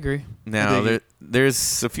 I agree. Now,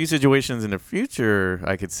 there's a few situations in the future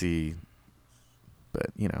I could see, but,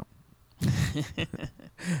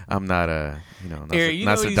 I'm not Eric, you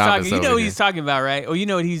know what he's talking about, right? Or you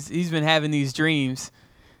know what he's been having these dreams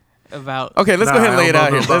about. Okay, let's go ahead and lay it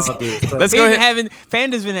out here. Let's go ahead.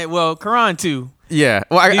 Panda's been Karan too. Yeah.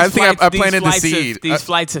 Well, I think I planted the seed. These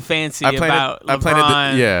flights of fancy about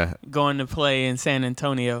LeBron going to play in San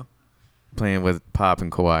Antonio. Playing with Pop and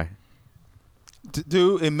Kawhi.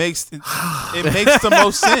 Dude, it makes the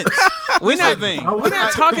most sense. We're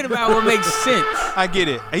not talking about what makes sense. I get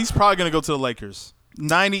it. He's probably going to go to the Lakers.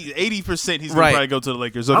 80% he's going to probably go to the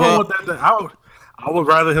Lakers. Okay? I I would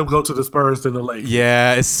rather him go to the Spurs than the Lakers.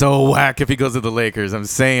 Yeah, it's so whack if he goes to the Lakers. I'm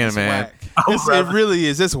saying, It's man. whack. It really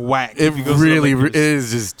is. It's whack. It if he goes to the really Lakers.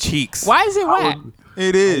 is just cheeks. Why is it whack?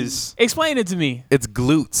 It is. Explain it to me. It's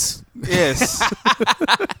glutes. Yes.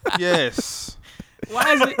 Yes.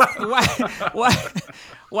 Why is it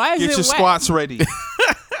why is Get it your whack? squats ready.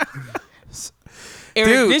 Eric,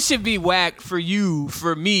 Dude. this should be whack for you,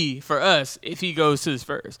 for me, for us if he goes to the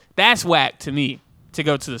Spurs. That's whack to me to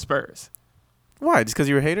go to the Spurs. Why? Just because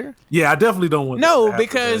you're a hater? Yeah, I definitely don't want. No, that to happen,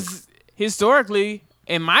 because historically,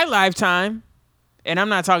 in my lifetime, and I'm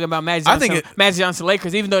not talking about Magic I Johnson, think Magic Johnson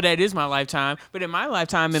Lakers, even though that is my lifetime. But in my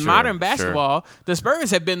lifetime, in Sure, modern sure. basketball, the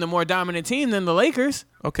Spurs have been the more dominant team than the Lakers.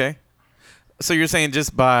 Okay. So you're saying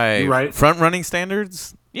just by You're right. front-running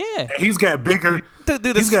standards? Yeah. he's got bigger.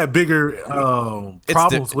 Dude, He's got bigger It's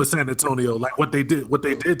problems with San Antonio, like what they did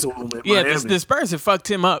to him in Yeah, Miami. the Spurs have fucked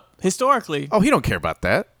him up historically. Oh, he don't care about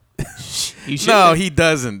that. You should. No, he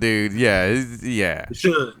doesn't, dude. Yeah, yeah.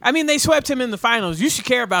 Should. I mean, they swept him in the finals. You should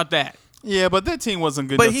care about that. Yeah, but that team wasn't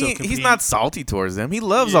good But enough to compete. he's not salty towards them. He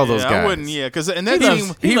loves all those guys. I wouldn't, because and He that loves,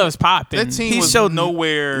 team, he loves Pop. that and- team He was showed-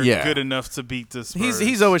 nowhere yeah. good enough to beat the Spurs.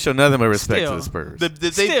 He's always shown nothing but respect Still. to the Spurs.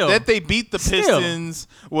 That they beat the Still. Pistons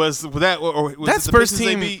was that or was That it the Spurs Pistons they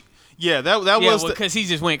team- beat? Yeah, that yeah, was because he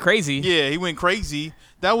just went crazy. yeah, he went crazy.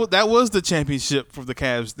 That was the championship for the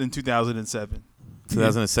Cavs in 2007.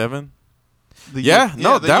 2007. The Yeah, year,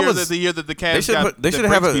 no, the that year was- the year that the Cavs They should got put, they the should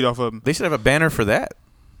have brakes beat off of them. They should have a banner for that.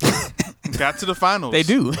 Got to the finals. They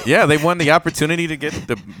do. Yeah, they won the opportunity to get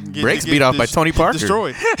the brakes beat off by Tony Parker.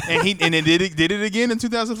 destroyed, and it did it again in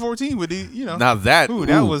 2014 with the Now that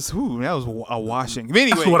that was a washing. But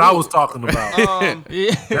anyway, That's what I was talking about.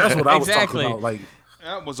 Yeah. That's what I was exactly. talking about. Like,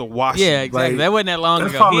 that was a washing. Yeah, exactly. Like, that wasn't that long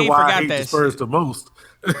that's ago. He probably ain't why I forgot hate the that Spurs shit. the most.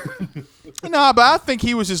 No, but I think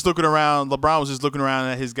he was just looking around. LeBron was just looking around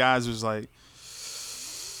at his guys. Was like,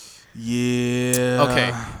 yeah.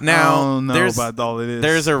 Okay, I now don't know there's about all it is.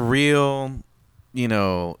 there's a real,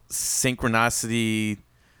 synchronicity,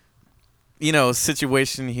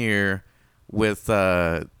 situation here with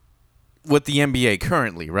the NBA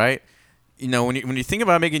currently, right? When you think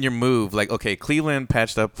about making your move, like, okay, Cleveland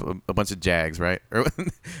patched up a bunch of Jags, right?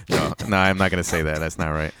 No, I'm not gonna say that. That's not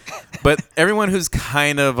right. But everyone who's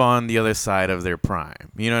kind of on the other side of their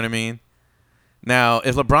prime, you know what I mean? Now,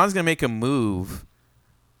 if LeBron's gonna make a move,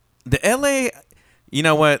 the LA, you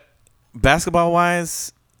know what, basketball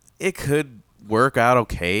wise, it could work out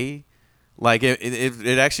okay. Like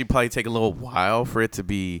it actually probably take a little while for it to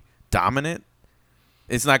be dominant.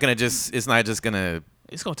 It's not just gonna.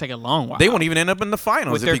 It's gonna take a long while. They won't even end up in the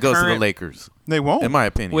finals With if their he goes to the current- Lakers. They won't. In my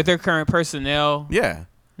opinion. with their current personnel. Yeah.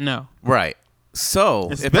 No. Right. So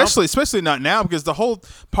especially not now, because the whole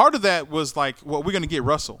part of that was like, well, we're gonna get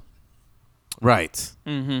Russell. right.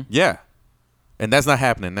 Mm-hmm. Yeah. And that's not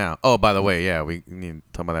happening now. Oh, by the way, yeah, we need to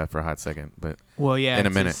talk about that for a hot second, but Well, yeah. in a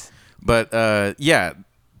it's minute. just- But yeah.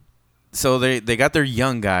 So they got their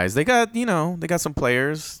young guys. They got they got some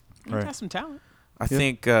players. you got some talent. I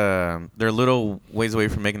think they're a little ways away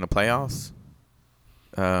from making the playoffs.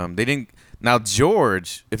 They didn't. Now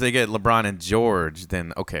George, if they get LeBron and George,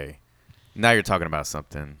 then okay. Now you're talking about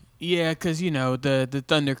something, Yeah, because the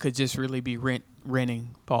Thunder could just really be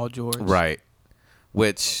renting Paul George. right?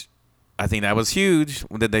 Which I think that was huge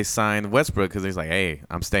when they signed Westbrook, because he's like, hey,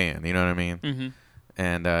 I'm staying. You know what I mean? Mm-hmm.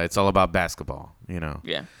 And it's all about basketball.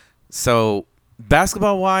 Yeah. So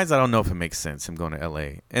basketball wise, I don't know if it makes sense him going to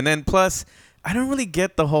LA. And then plus, I don't really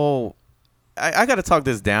get the whole. I got to talk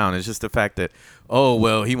this down. It's just the fact that, oh,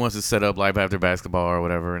 well, he wants to set up life after basketball or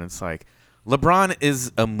whatever. And it's like, LeBron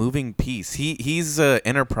is a moving piece. He's an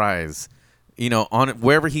enterprise. On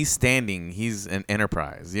wherever he's standing, he's an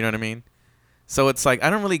enterprise. You know what I mean? So it's like, I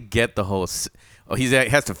don't really get the whole. He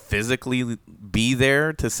has to physically be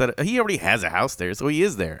there to set up. He already has a house there, so he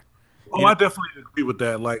is there. Oh, I definitely agree with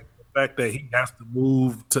that. Like the fact that he has to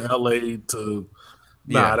move to LA to.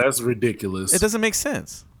 Yeah. Nah, that's ridiculous. It doesn't make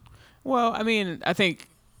sense. Well, I mean, I think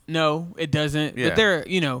no, it doesn't. Yeah. But there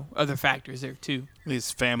are other factors there too.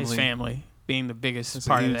 His family. His family being the biggest That's a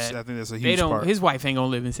part huge- of that. I think that's a They huge don't. part. His wife ain't gonna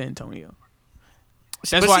live in San Antonio. But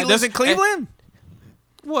she lives in Cleveland?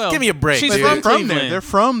 Well, Give me a break, She's dude. from They're from Cleveland. there.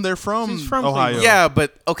 They're from She's from Ohio. Cleveland. Yeah,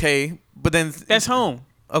 but okay. But then That's home.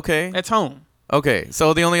 okay. That's home. Okay.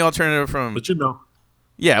 So the only alternative from But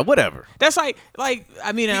yeah, whatever. That's like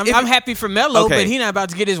I mean, If- I'm happy for Melo, Okay. but he not about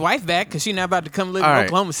to get his wife back because she not about to come live All in right.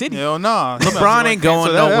 Oklahoma City. Hell nah. LeBron ain't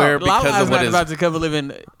going nowhere because Lala's of what not is. about to come live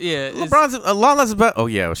in. Yeah, it's- LeBron's Lala's about. Oh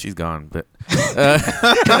yeah, well, she's gone. But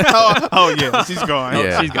oh yeah, she's gone.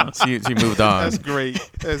 yeah, she's gone. She moved on. That's great.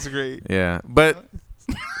 That's great. Yeah, but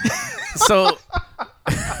so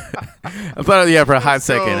I thought, for a hot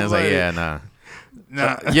second, I was like, yeah, nah.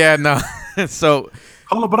 Yeah, no. So,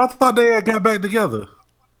 hold on, but I thought they had got back together.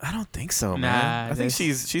 I don't think so, man. I think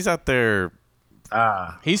she's out there.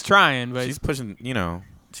 He's trying, but she's pushing.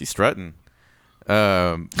 She's strutting.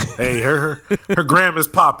 Hey, her gram is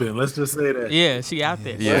popping. Let's just say that. Yeah, she out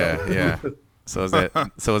there. Yeah. So is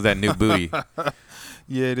that new booty?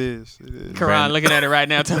 Yeah, it is. It is. Karan looking at it right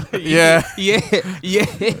now. Yeah.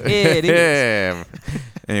 It is.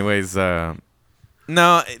 Anyways,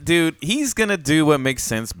 no, dude, he's gonna do what makes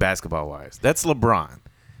sense basketball wise. That's LeBron.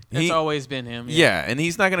 That's always been him. Yeah, and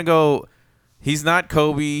he's not gonna go. He's not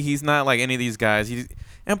Kobe. He's not like any of these guys.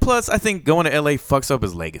 And plus, I think going to LA fucks up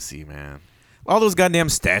his legacy, man. All those goddamn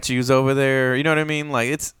statues over there. You know what I mean?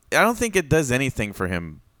 Like I don't think it does anything for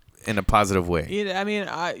him in a positive way. Yeah, I mean,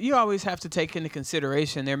 you always have to take into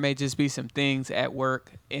consideration there may just be some things at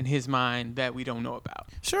work in his mind that we don't know about.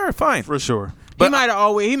 Sure, fine, for sure. But he might have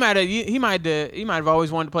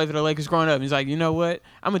always wanted to play for the Lakers growing up. He's like, you know what?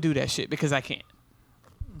 I'm gonna do that shit because I can.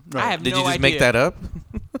 Right. I have Did no you just idea. make that up?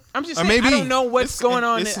 I'm just saying, maybe I don't know what's going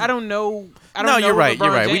on. I don't know. No, you're right.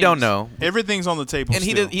 You're right. We don't know. Everything's on the table. And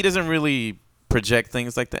he doesn't really project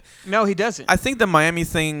things like that. No, he doesn't. I think the Miami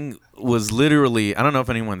thing was literally, I don't know if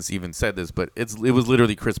anyone's even said this, but it was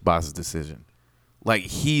literally Chris Bosh's decision. Like,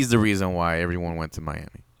 he's the reason why everyone went to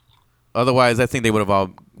Miami. Otherwise, I think they would have all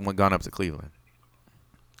gone up to Cleveland.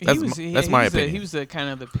 That's my opinion. He was the kind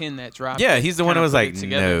of the pin that dropped. Yeah, he's the one who was like,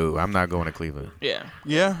 no, I'm not going to Cleveland. Yeah.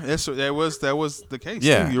 Yeah, that was the case.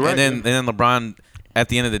 Yeah, too. You're right. And then LeBron, at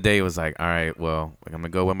the end of the day, was like, all right, well, I'm going to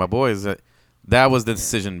go with my boys. That was the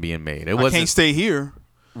decision being made. I can't stay here.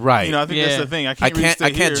 Right. I think that's the thing. I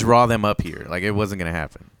can't draw them up here. Like, it wasn't going to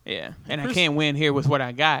happen. Yeah, and I can't win here with what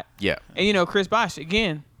I got. Yeah. And, Chris Bosh,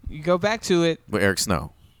 again, you go back to it. With Eric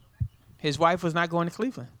Snow. His wife was not going to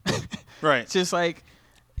Cleveland. Right. It's just like,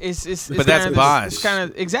 it's but that's Bosh. It's kind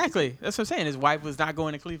of, exactly. That's what I'm saying. His wife was not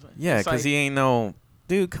going to Cleveland. Yeah, because he ain't no,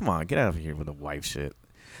 dude, come on, get out of here with the wife shit.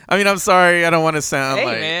 I mean, I'm sorry, I don't want to sound hey,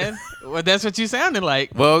 like. Hey, man. Well, that's what you sounded like.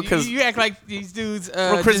 Well, because. You act like these dudes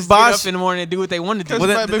Chris just Bosh, get up in the morning and do what they want to do.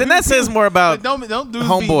 Well, then that says more about don't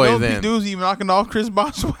Homeboy then. Dudes even knocking off Chris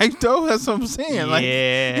Bosh's wife, though. That's what I'm saying.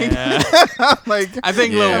 Yeah. I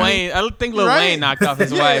think Lil Wayne knocked off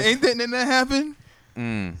his wife. Ain't that happen?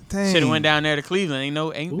 Should have went down there to Cleveland.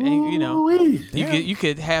 You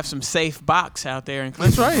could have some safe box out there in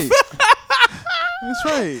Cleveland. That's right. That's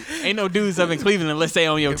right. Ain't no dudes up in Cleveland unless they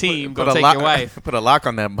on your team. Go take your wife. Put a lock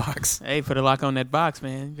on that box. Hey, put a lock on that box,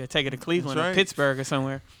 man. You gotta take it to Cleveland or Pittsburgh or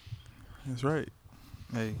somewhere. That's right.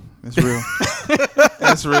 Hey, that's real.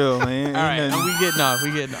 That's real, man. All right, we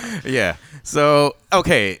getting off. Yeah. So,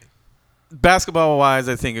 okay, basketball wise,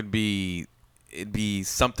 I think it'd be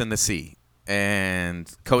something to see, and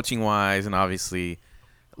coaching wise, and obviously,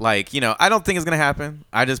 I don't think it's gonna happen.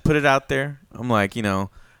 I just put it out there. I'm like,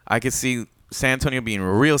 I could see San Antonio being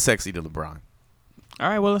real sexy to LeBron. All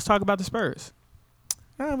right, well, let's talk about the Spurs.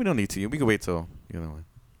 We don't need to. We can wait till the other one.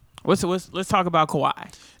 Let's talk about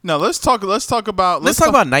Kawhi. No, let's talk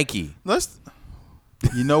about Nike.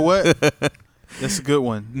 You know what? That's a good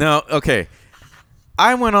one. No, okay.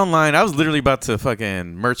 I went online. I was literally about to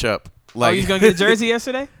fucking merch up. Like, you gonna get a jersey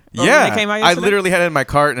yesterday? Yeah, when they came out yesterday? I literally had it in my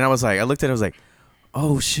cart, and I looked at it, I was like,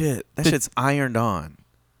 oh shit, that shit's ironed on.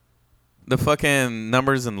 The fucking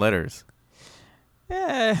numbers and letters.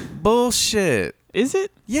 Yeah. Bullshit. Is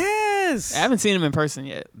it? Yes. I haven't seen him in person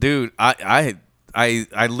yet. Dude, I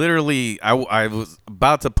literally I was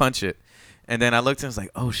about to punch it, and then I looked and I was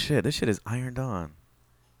like, oh shit, this shit is ironed on.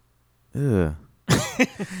 Ugh.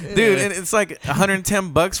 Dude, and it's like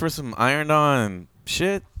 $110 for some ironed on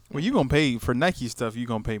shit. Well, you gonna pay for Nike stuff. You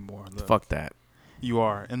gonna pay more. Look. Fuck that. You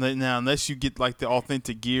are, and now unless you get like the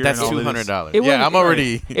authentic gear, that's and $200. Yeah, I'm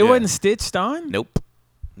already. It wasn't stitched on. Nope.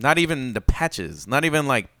 Not even the patches. Not even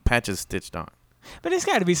like patches stitched on. But it's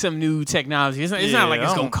got to be some new technology. It's not like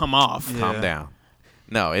it's gonna come off. Yeah. Calm down.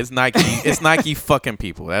 No, it's Nike. It's Nike fucking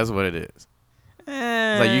people. That's what it is.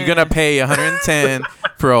 Like, you're gonna pay $110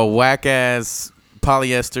 for a whack ass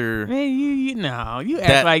polyester. Man, you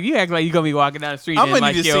act like you're gonna be walking down the street. I'm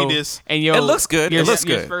gonna need to see this. And it looks good. It looks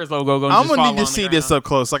good. Spurs logo I'm gonna need to see this up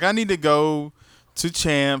close. Like, I need to go to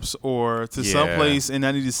Champs or to someplace, and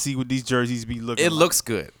I need to see what these jerseys be looking. It looks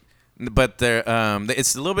good, but they're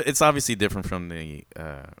it's a little bit. It's obviously different from the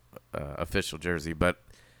official jersey, but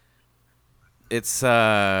it's.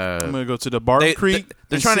 I'm gonna go to the Barton Creek.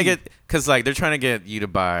 They're trying to get they're trying to get you to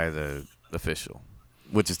buy the official,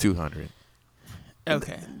 which is $200.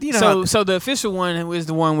 Okay. So the official one is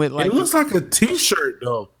the one with like. It looks like a T-shirt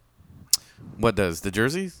though. What does the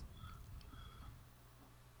jerseys?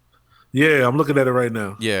 Yeah, I'm looking at it right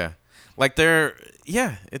now. Yeah. Like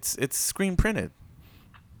it's screen printed.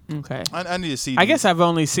 Okay. I need to see. I guess I've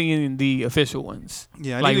only seen the official ones.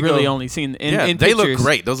 Yeah, I like need to really go. only seen in They pictures. look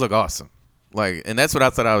great. Those look awesome. Like, and that's what I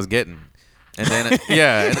thought I was getting. And then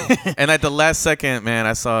and at the last second, man, I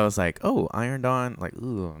was like, oh, ironed on. Like,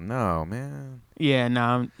 ooh, no, man. Yeah,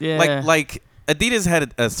 no, yeah. Like Adidas had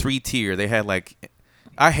a 3-tier. They had like,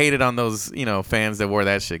 I hated on those fans that wore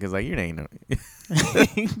that shit because like you ain't no.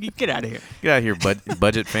 Get out of here. Get out of here,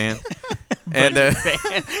 budget fan. And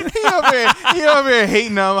he over here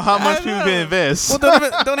hating on how much people can invest. Well,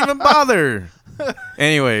 don't even bother.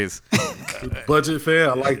 Anyways, budget fan,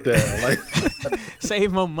 I like that.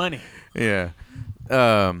 Save more money. Yeah.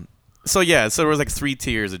 So there was like 3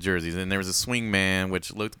 tiers of jerseys, and there was a swingman,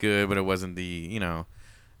 which looked good, but it wasn't the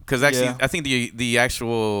because actually I think the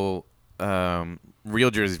actual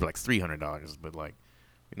real jerseys were like $300, but like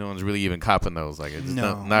no one's really even copping those. Like it's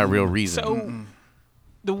not a real reason. So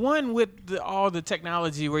the one with all the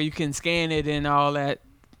technology where you can scan it and all that,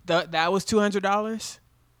 that was $200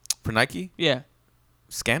 for Nike. Yeah.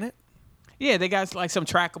 Scan it. Yeah, they got like some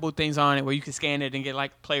trackable things on it where you can scan it and get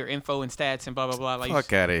like player info and stats and blah blah blah. Like,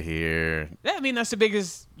 fuck out of here. That's the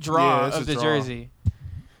biggest draw of the jersey.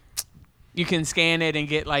 You can scan it and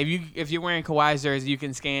get like if you're wearing Kawhi's jersey, you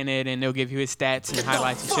can scan it and they'll give you his stats and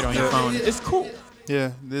highlights and shit on your phone. It's cool.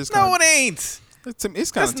 Yeah, it ain't.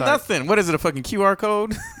 It's kind of That's nothing. What is it? A fucking QR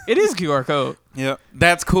code? It is a QR code. Yeah,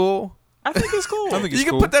 that's cool. I think it's cool. You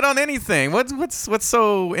can put that on anything. What's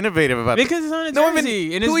so innovative about that? Because it's on a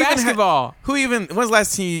jersey and it's basketball. When's the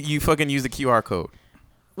last time you fucking used a QR code?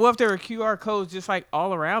 Well, if there were QR codes just like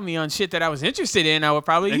all around me on shit that I was interested in, I would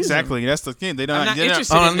probably use them. Exactly. That's the thing. I'm not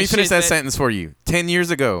interested in let me finish that sentence for you. 10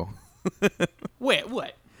 years ago. Wait,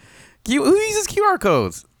 what? Who uses QR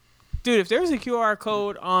codes? Dude, if there was a QR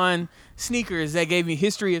code on sneakers that gave me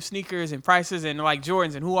history of sneakers and prices and like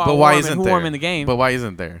Jordans and who all wore them and who wore them in the game. But why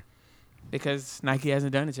isn't there? Because Nike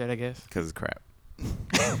hasn't done it yet, I guess. Because it's crap.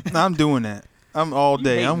 I'm doing that. I'm all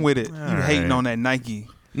day. I'm with it. All You hating on that Nike.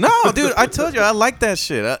 No, dude, I told you I like that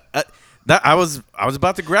shit. I was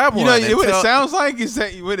about to grab one. What it sounds like is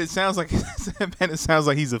that what it sounds like. Man, it sounds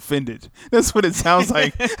like he's offended. That's what it sounds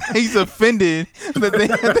like. He's offended that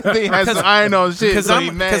they has some iron on shit. Because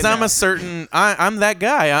I'm that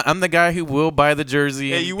guy. I'm the guy who will buy the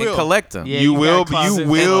jersey and collect them. Yeah, you will buy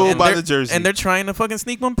the jersey, and they're trying to fucking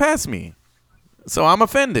sneak one past me. So I'm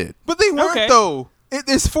offended. But they weren't though.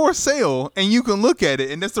 It's for sale, and you can look at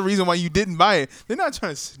it, and that's the reason why you didn't buy it. They're not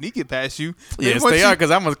trying to sneak it past you. Yes, they are,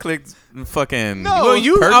 because I almost clicked fucking. No, well,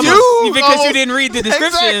 because you didn't read the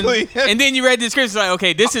description, exactly. And then you read the description, like,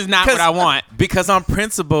 okay, this is not what I want. Because on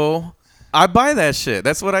principle, I buy that shit.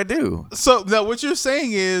 That's what I do. So now, what you're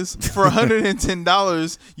saying is, for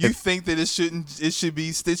 $110, you think that it should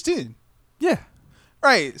be stitched in? Yeah.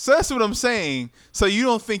 Right. So that's what I'm saying. So you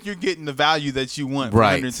don't think you're getting the value that you want for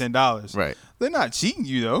 $110. Right. They're not cheating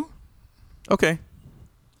you, though. Okay.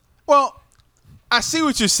 Well, I see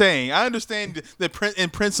what you're saying. I understand in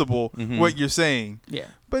principle what you're saying. Yeah.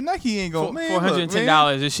 But Nike ain't going to. For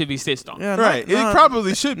 $110, it should be stitched on. Yeah, right. It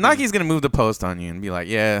probably should be. Nike's going to move the post on you and be like,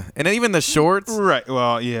 yeah. And then even the shorts. Right.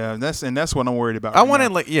 Well, yeah. That's what I'm worried about. I want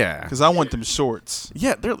it because I want them shorts.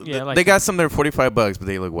 Yeah. They got some that are $45, but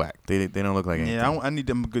they look whack. They don't look like anything. Yeah. I need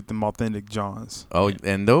them to get them authentic Johns. Oh,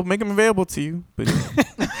 and they'll make them available to you. But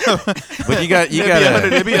you got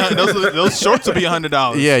those shorts will be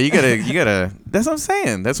 $100. Yeah. You gotta. That's what I'm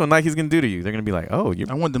saying. That's what Nike's going to do to you. They're going to be like, oh,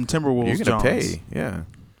 I want them Timberwolves. You're going to pay. Yeah.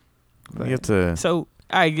 You have to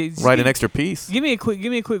write an extra piece. Give me a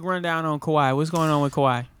quick rundown on Kawhi. What's going on with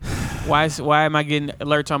Kawhi? Why am I getting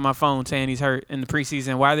alerts on my phone saying he's hurt in the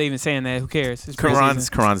preseason? Why are they even saying that? Who cares?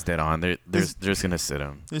 Karan's dead on. They're just gonna sit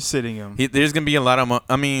him. They're sitting him. There's gonna be a lot of.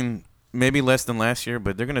 Maybe less than last year,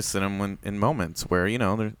 but they're gonna sit him in moments where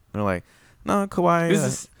they're like, no,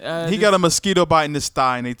 Kawhi. He got a mosquito bite in his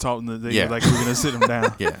thigh, and they told him that we're gonna sit him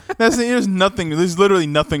down. Yeah, there's literally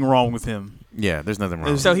nothing wrong with him. Yeah, there's nothing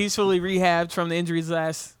wrong. So he's fully rehabbed from the injuries in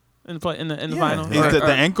the final.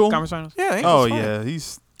 The ankle? Conference finals? Yeah. Yeah.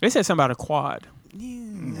 They said something about a quad. Yeah,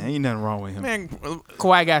 ain't nothing wrong with him. Man,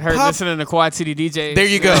 Kawhi got hurt listening to Quad City DJs. There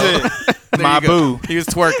you go. My boo. He was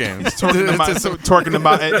twerking. twerking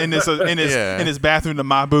in his bathroom to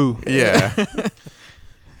my boo. Yeah.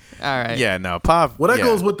 All right. Yeah. No. Pop. Well, that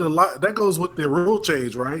goes with the rule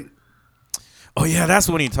change, right? Oh yeah, that's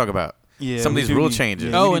what we need to talk about. Yeah, some of these rule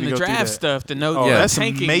changes. Oh, and the draft stuff. That's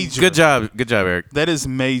tanking. major. Good job, Eric. That is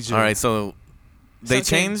major. All right, so they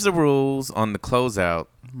changed the rules on the closeout.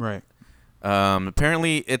 Right.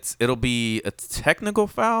 Apparently, it'll be a technical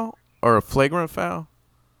foul or a flagrant foul.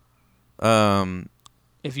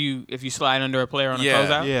 If you slide under a player on a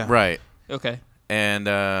closeout? Yeah. Right. Okay. And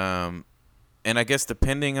I guess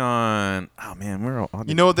depending on we're all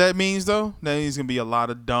you know what that means though? That means gonna be a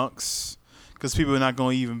lot of dunks because people are not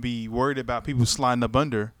gonna even be worried about people sliding up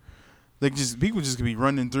under. People just gonna be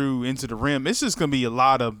running through into the rim. It's just gonna be a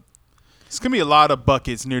lot of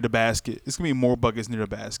buckets near the basket. It's gonna be more buckets near the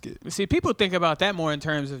basket. See, people think about that more in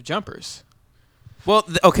terms of jumpers. Well,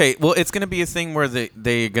 okay. Well, it's gonna be a thing where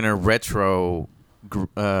they're gonna retro.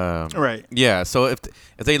 Right. Yeah. So if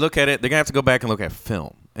they look at it, they're gonna have to go back and look at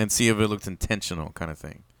film and see if it looks intentional, kind of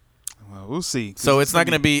thing. Well, we'll see. So it's not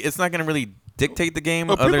gonna really dictate the game.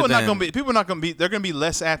 Well, people are not gonna be. They're gonna be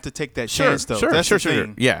less apt to take that chance, though.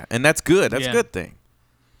 Sure. Yeah, and that's good. That's a good thing.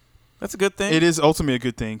 That's a good thing. It is ultimately a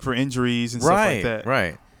good thing for injuries and stuff like that.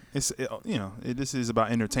 Right. This is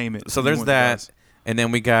about entertainment. So there's that, and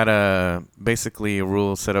then we got basically a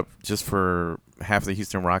rule set up just for half the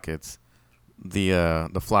Houston Rockets.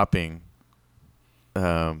 The flopping.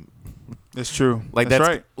 That's true. That's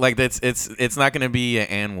right. Like it's not going to be an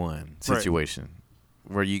and one situation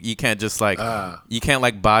where you can't just you can't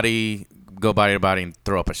go body to body and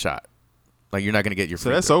throw up a shot. Like you're not going to get your. So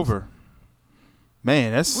that's over.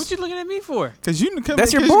 Man, that's what you looking at me for? Because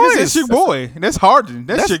that's your boy. That's your boy. That's Harden.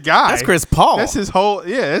 That's your guy. That's Chris Paul. That's his whole.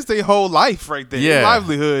 Yeah, that's their whole life right there. Yeah, their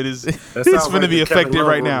livelihood is. It's going to be affected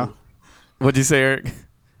right now. What'd you say, Eric?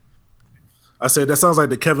 I said that sounds like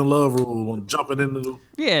the Kevin Love rule on jumping into.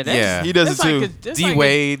 Yeah, he does it too. D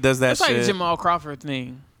Wade does that. That's like a Jamal Crawford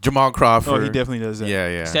thing. Jamal Crawford. Oh, he definitely does that.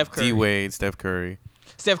 Yeah. Steph Curry. D Wade, Steph Curry.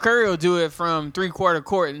 Steph Curry will do it from 3/4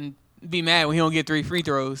 court and be mad when he don't get 3 free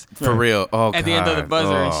throws. For real. Oh, at the end of the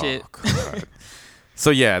buzzer and shit.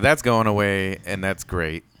 So yeah, that's going away, and that's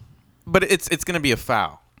great. But it's going to be a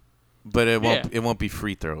foul. But it won't be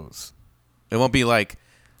free throws. It won't be like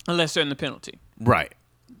unless they're in the penalty. Right.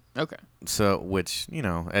 Okay. So which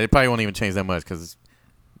it probably won't even change that much because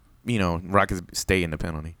Rockets stay in the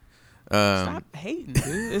penalty. Stop hating,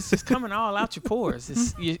 dude. It's just coming all out your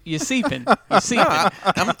pores. You're seeping. You're seeping.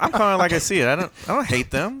 I'm calling it like I see it. I don't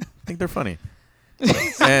hate them. I think they're funny.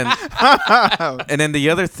 And then the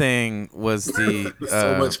other thing was the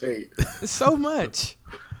so much hate. So much.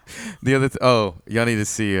 The other y'all need to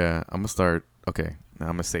see. I'm gonna start. Okay, now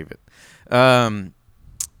I'm gonna save it. The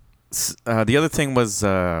other thing was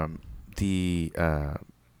the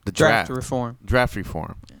draft reform. Draft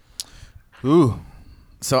reform. Ooh.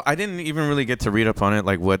 So I didn't even really get to read up on it,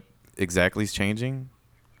 like what exactly is changing.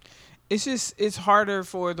 It's harder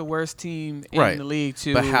for the worst team in the league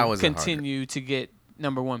to continue to get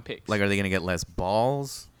number 1 picks. Like, are they going to get less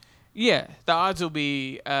balls? Yeah, the odds will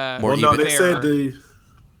be more even. No, they said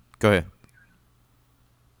Go ahead.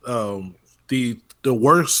 The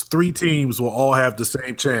worst 3 teams will all have the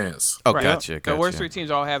same chance. Oh, right. Gotcha. The worst 3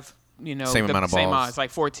 teams all have same amount of balls. Same odds,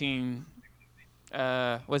 like 14.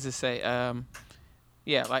 What does it say?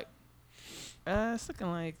 Yeah, like it's looking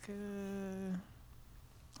like.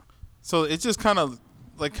 So it just kind of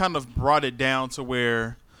brought it down to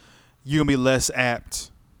where you're gonna be less apt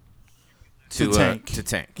to tank.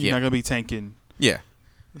 You're not gonna be tanking. Yeah.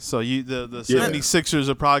 So the 76ers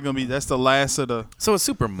are probably gonna be. That's the last of the. So it's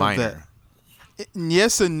super minor.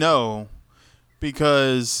 Yes and no,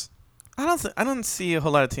 because I don't see a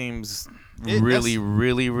whole lot of teams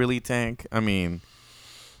really tank. I mean.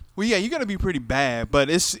 Well, yeah, you got to be pretty bad, but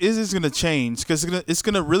it's going to change because it's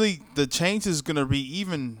going to really the change is going to be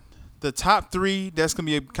even the top 3. That's going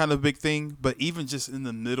to be a kind of big thing, but even just in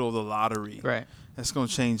the middle of the lottery, right? That's going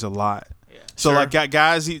to change a lot. Yeah. So like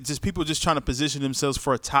guys, people just trying to position themselves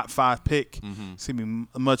for a top 5 pick. Mm-hmm. It's going to be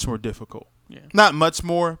much more difficult. Yeah, not much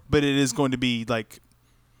more, but it is going to be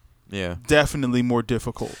definitely more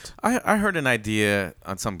difficult. I heard an idea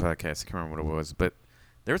on some podcast. I can't remember what it was, but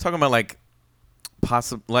they were talking about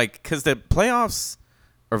because the playoffs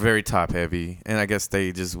are very top heavy, and I guess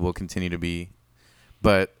they just will continue to be.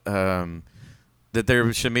 But that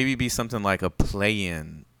there should maybe be something like a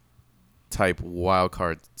play-in type wild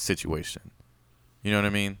card situation. You know what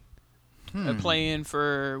I mean? A play-in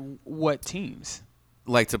for what teams?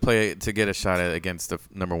 Like to get a shot against the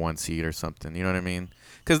number 1 seed or something. You know what I mean?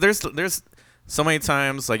 Because there's so many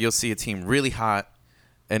times like you'll see a team really hot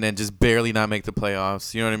and then just barely not make the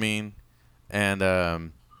playoffs. You know what I mean? And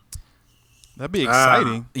that'd be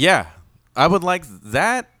exciting. Yeah, I would like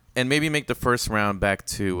that, and maybe make the first round back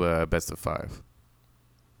to best of 5.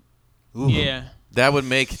 Ooh. Yeah, that would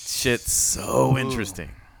make shit so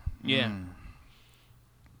interesting. Yeah,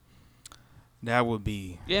 that would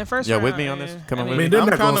be. Yeah, first round. Yeah, with me on this. Come on, with me. They're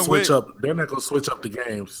not going to switch up. They're not going to switch up the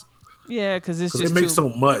games. Yeah, because it's just they make so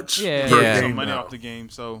much. Yeah, so money off the game.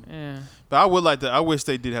 So yeah. But I would like to. I wish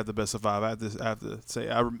they did have the best of 5. I have to say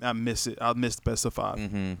I miss it. I miss the best of 5.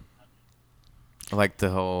 Mm-hmm. Like the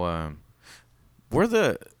whole what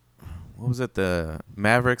was it? The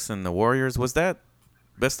Mavericks and the Warriors. Was that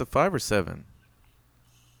best of 5 or 7?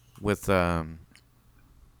 With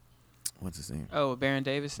what's his name? Oh, Baron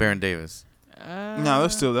Davis. Baron Davis. No, that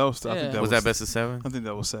was. I think that was that best of 7? I think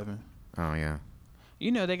that was 7. Oh yeah.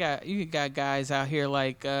 You know, you got guys out here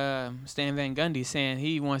like Stan Van Gundy saying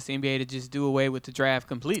he wants the NBA to just do away with the draft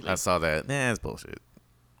completely. I saw that. Nah, it's bullshit.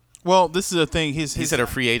 Well, this is the thing. He said a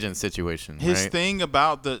free agent situation. His right? thing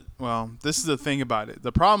about this is the thing about it.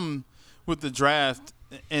 The problem with the draft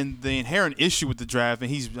and the inherent issue with the draft, and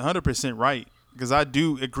he's 100% right, because I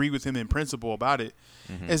do agree with him in principle about it,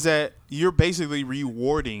 is that you're basically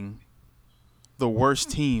rewarding the worst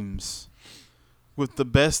teams with the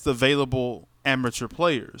best available amateur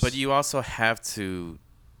players. But you also have to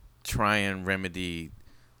try and remedy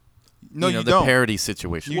you the don't. parity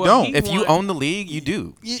situation. You don't. If you own the league, you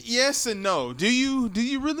do. Yes and no. Do you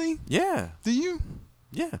really? Yeah. Do you?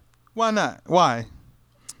 Yeah. Why not? Why?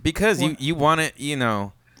 Because you want it,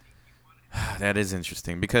 that is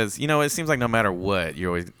interesting. Because, it seems like no matter what, you're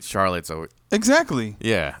always Charlotte's always. Exactly.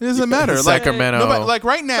 Yeah. It doesn't matter. Sacramento. Like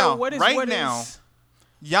right now. So what is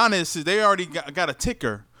Giannis, they already got a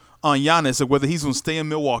ticker on Giannis of whether he's going to stay in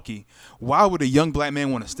Milwaukee. Why would a young black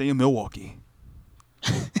man want to stay in Milwaukee?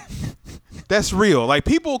 That's real. Like,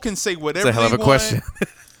 people can say whatever It's a hell of a question.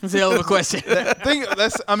 It's a hell of a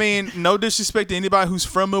question. No disrespect to anybody who's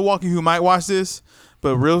from Milwaukee who might watch this,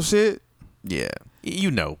 but real shit. Yeah.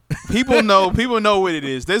 People know what it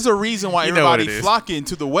is. There's a reason why everybody flocking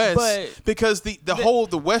to the West, because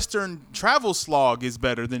the Western travel slog is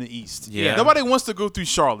better than the East. Yeah. Nobody wants to go through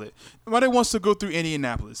Charlotte. Nobody wants to go through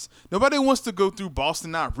Indianapolis. Nobody wants to go through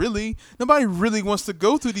Boston. Not really. Nobody really wants to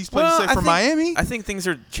go through these places Miami. I think things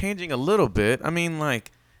are changing a little bit. I mean,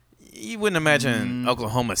 like, you wouldn't imagine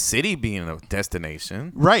Oklahoma City being a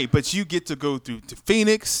destination. Right, but you get to go through to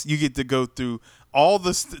Phoenix. You get to go through all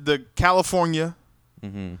the California.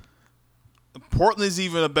 Mm-hmm. Portland's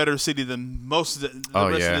even a better city than most of the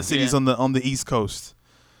rest of the cities on the East Coast.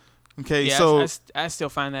 Okay, so I still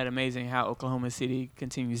find that amazing how Oklahoma City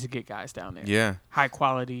continues to get guys down there. Yeah, high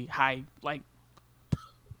quality,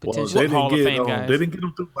 potential Hall of Fame guys. They didn't get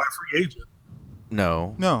them through by free agent.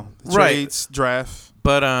 No, trades, draft,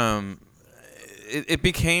 but it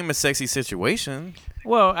became a sexy situation.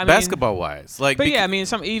 Well, I mean, basketball wise,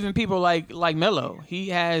 some even people like Melo, he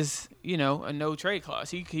has a no trade clause.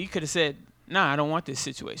 He could have said, "Nah, I don't want this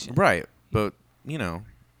situation." Right, but yeah,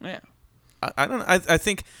 I don't. I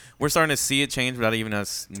think we're starting to see it change without even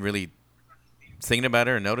us really thinking about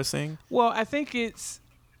it or noticing. Well, I think it's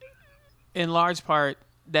in large part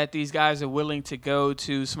that these guys are willing to go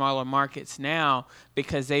to smaller markets now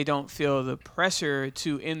because they don't feel the pressure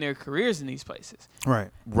to end their careers in these places.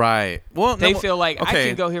 Right. Well, they feel like I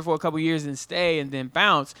can go here for a couple years and stay and then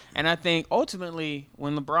bounce. And I think ultimately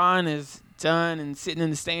when LeBron is done and sitting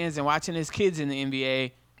in the stands and watching his kids in the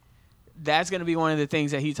NBA, that's going to be one of the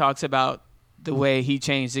things that he talks about, the way he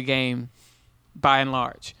changed the game by and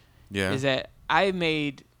large. Yeah. Is that I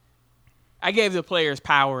gave the players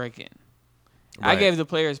power again. Right. I gave the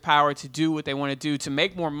players power to do what they want to do, to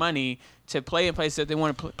make more money, to play in places that they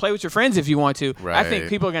want to play with your friends if you want to. Right. I think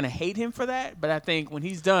people are going to hate him for that, but I think when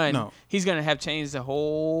he's done, he's going to have changed the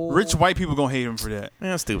whole. Rich white people going to hate him for that.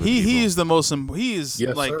 Yeah, stupid. He is the most.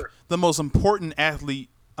 The most important athlete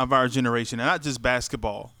of our generation, and not just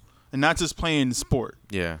basketball, and not just playing the sport.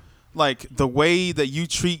 Yeah. Like the way that you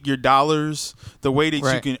treat your dollars, the way that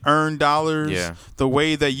you can earn dollars, the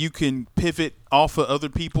way that you can pivot off of other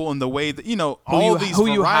people, and the way that who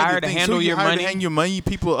you hire to handle your money,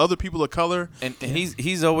 other people of color, and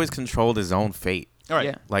he's always controlled his own fate. All right,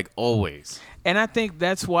 yeah. Like always. And I think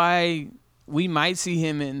that's why we might see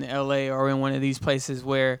him in LA or in one of these places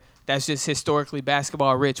where that's just historically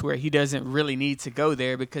basketball rich, where he doesn't really need to go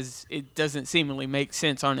there because it doesn't seemingly make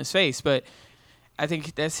sense on his face, but. I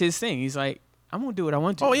think that's his thing. He's like, I'm going to do what I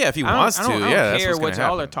want to. Oh, yeah, if he wants to. I don't care what y'all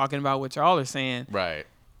happen. are talking about, what y'all are saying. Right.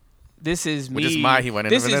 This is me.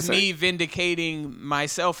 This is me vindicating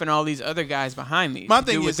myself and all these other guys behind me. My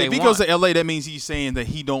thing is, if he goes to LA, that means he's saying that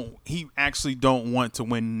he actually don't want to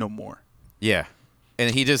win no more. Yeah.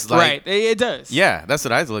 And he just like it does. Yeah, that's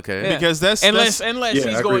what I look at. Yeah. Because unless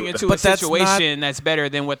he's going into a situation that's better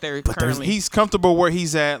than what they're currently. He's comfortable where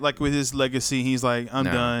he's at, like with his legacy. He's like, I'm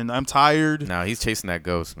done. I'm tired. No, he's chasing that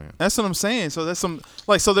ghost, man. That's what I'm saying. So that's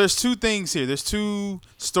so there's two things here. There's two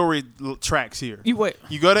story tracks here. You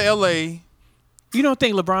go to LA, You don't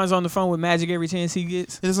think LeBron's on the phone with Magic every chance he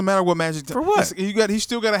gets? It doesn't matter what Magic for what he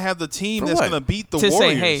still got to have the team that's going to beat the Warriors. To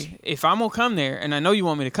say, hey, if I'm gonna come there, and I know you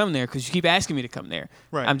want me to come there because you keep asking me to come there.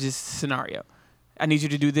 Right. I'm just scenario. I need you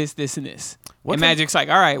to do this, this, and this. And Magic's like,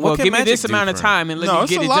 all right, well, give me this amount of time and let me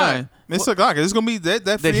get it done. It's a lot. It's gonna be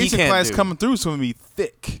that free agent class coming through. It's gonna be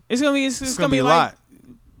thick. It's gonna be a lot.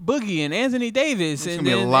 Boogie and Anthony Davis, and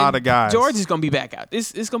gonna be a lot of guys. George is gonna be back out.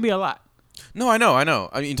 It's gonna be a lot. No, I know.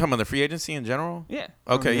 I mean, you talking about the free agency in general? Yeah.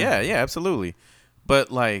 Okay. Yeah, absolutely.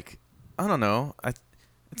 But like, I don't know. It's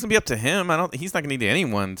gonna be up to him. He's not gonna need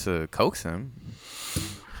anyone to coax him.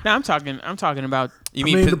 No, I'm talking about.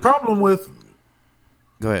 The problem with.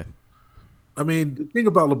 Go ahead. I mean, the thing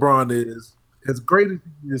about LeBron is, as great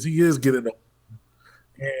as he is getting up,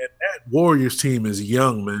 and that Warriors team is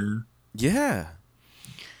young, man. Yeah.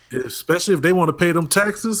 Especially if they want to pay them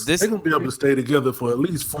taxes, they're gonna be able to stay together for at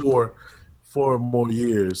least four more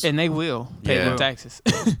years. And they will pay them taxes.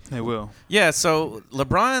 They will. Yeah, so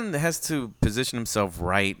LeBron has to position himself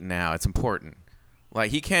right now. It's important.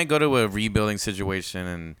 Like, he can't go to a rebuilding situation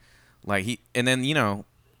and then,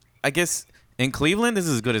 I guess in Cleveland, this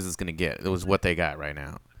is as good as it's going to get. It was what they got right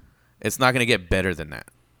now. It's not going to get better than that.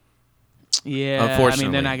 Yeah, unfortunately. I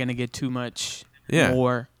mean, they're not going to get too much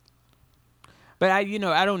more. But I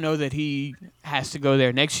don't know that he has to go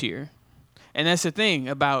there next year. And that's the thing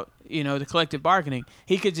about, the collective bargaining.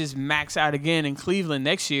 He could just max out again in Cleveland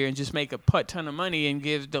next year and just make a ton of money and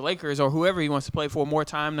give the Lakers or whoever he wants to play for more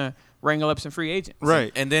time to wrangle up some free agents.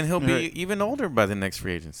 Right. And then he'll be even older by the next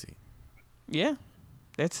free agency. Yeah.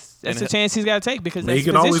 That's a chance he's got to take because that's he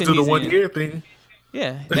can always do the 1 year thing.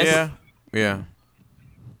 Yeah.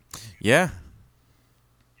 Yeah.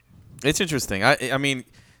 It's interesting. I mean,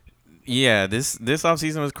 yeah, this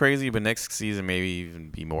offseason was crazy, but next season maybe even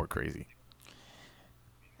be more crazy.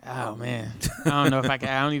 Oh man, I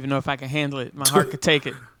don't even know if I can handle it. My heart could take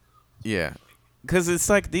it. Yeah, because it's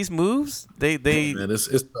like these moves. They. Man, it's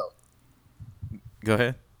tough. Go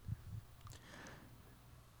ahead.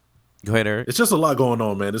 Go ahead, Eric. It's just a lot going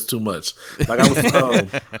on, man. It's too much. Like I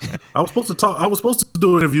was supposed to talk. I was supposed to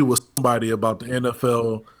do an interview with somebody about the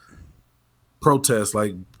NFL protests,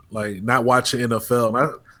 like not watching NFL. And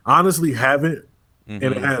I honestly haven't, and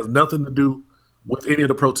it has nothing to do with any of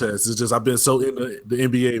the protests. It's just I've been so in the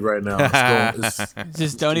NBA right now.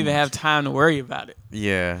 Just don't even have time to worry about it.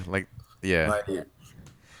 Yeah,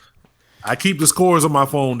 I keep the scores on my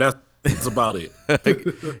phone. That's about it.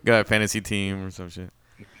 Got a fantasy team or some shit.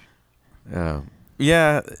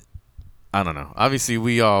 Yeah, I don't know. Obviously,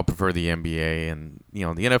 we all prefer the NBA, and the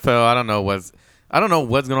NFL. I don't know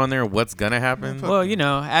what's going on there. What's gonna happen? Well,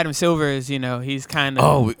 Adam Silver is. He's kind of.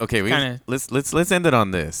 Oh, okay. Let's end it on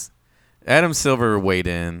this. Adam Silver weighed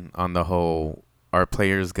in on the whole, are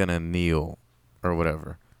players gonna kneel or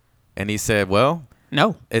whatever, and he said, well,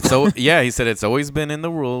 no. He said it's always been in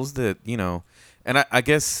the rules that and I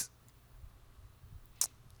guess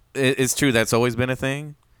it's true, that's always been a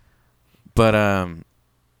thing, but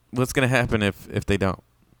what's gonna happen if they don't?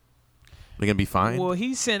 They're gonna be fined? Well,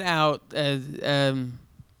 he sent out in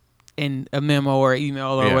a memo or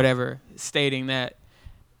email or whatever stating that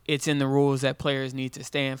it's in the rules that players need to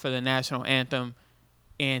stand for the national anthem,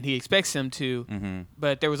 and he expects them to. Mm-hmm.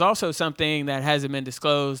 But there was also something that hasn't been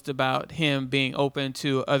disclosed about him being open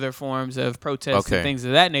to other forms of protest and things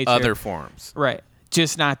of that nature. Other forms. Right.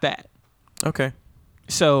 Just not that. Okay.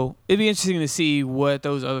 So it'd be interesting to see what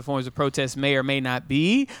those other forms of protest may or may not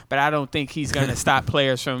be, but I don't think he's going to stop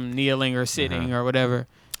players from kneeling or sitting or whatever.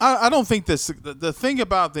 I don't think this. The thing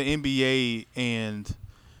about the NBA and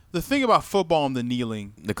the thing about football and the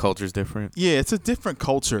kneeling, the culture's different. Yeah, it's a different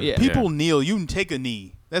culture. Yeah. People kneel. You can take a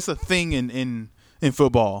knee. That's a thing in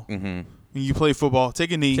football. Mm-hmm. When you play football,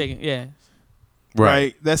 take a knee.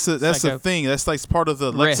 Right. That's a thing. That's like part of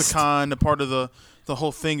the lexicon, part of the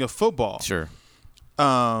whole thing of football. Sure.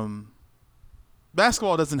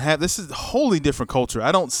 Basketball doesn't have. This is a wholly different culture.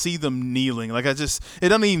 I don't see them kneeling. It doesn't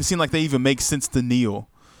even seem like they even make sense to kneel.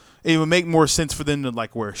 It would make more sense for them to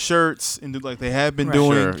wear shirts and do like they have been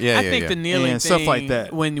doing. Sure. Yeah, I think the kneeling thing, stuff like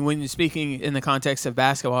that. When you're speaking in the context of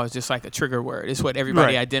basketball, is just like a trigger word. It's what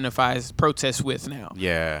everybody identifies protest with now.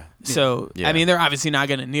 Yeah. So I mean, they're obviously not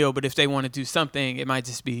going to kneel, but if they want to do something, it might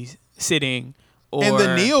just be sitting. And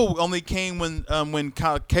the kneel only came when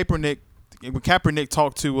Kaepernick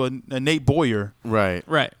talked to Nate Boyer.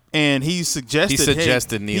 Right. And he suggested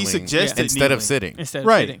kneeling. He suggested instead kneeling. of sitting. Instead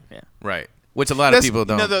of sitting. Yeah. Right. Which a lot of people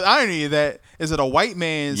don't. The irony of that is that a white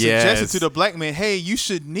man suggested to the black man, "Hey, you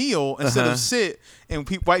should kneel instead of sit," and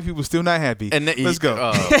white people still not happy. And let's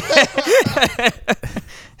go.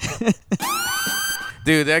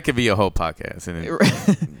 Dude, that could be a whole podcast.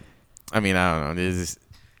 I mean, I don't know.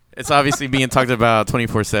 It's obviously being talked about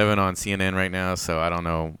 24/7 on CNN right now, so I don't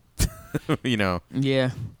know. You know.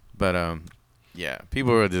 Yeah. But yeah,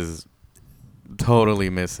 people are just totally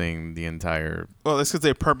missing the entire. Well, that's because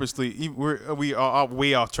they're purposely. We are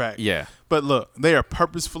way off track. Yeah. But look, they are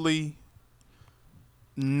purposefully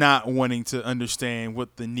not wanting to understand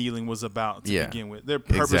what the kneeling was about to begin with. They're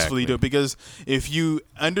purposefully doing it because if you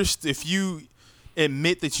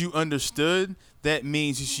admit that you understood, that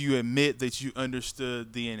means that you admit that you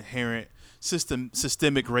understood the inherent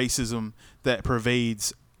systemic racism that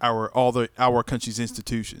pervades our country's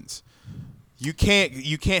institutions. You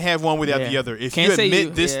can't have one without the other. If you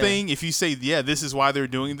admit this thing, if you say, this is why they're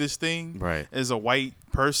doing this thing, right, as a white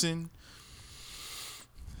person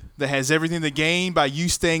that has everything to gain by you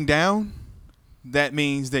staying down, that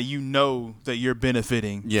means that you know that you're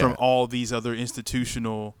benefiting from all these other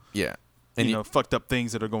institutional and fucked up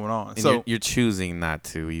things that are going on. So you're choosing not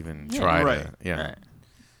to even try to. Yeah. Right.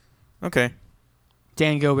 Okay.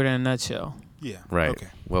 Dan Gilbert in a nutshell. Yeah. Right. Okay.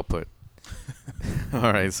 Well put.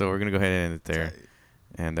 All right, so we're going to go ahead and end it there.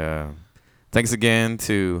 And thanks again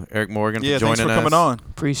to Eric Morgan for joining us. Yeah, thanks for coming on.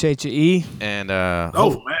 Appreciate you, E. And man.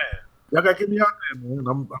 Y'all got to get me out there, man.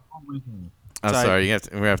 I'm always on. I'm sorry.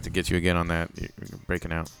 We have to get you again on that. You're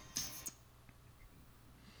breaking out.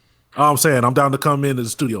 I'm saying I'm down to come into the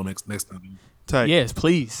studio next time. Tight. Yes,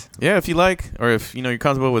 please. Yeah, if you like, or if you're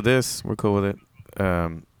comfortable with this, we're cool with it.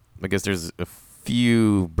 I guess there's a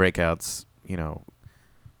few breakouts,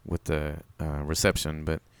 with the reception,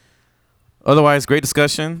 but otherwise, great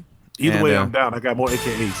discussion. Either way, I'm down. I got more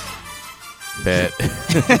AKAs. Bet.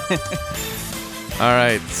 All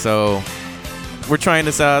right, so we're trying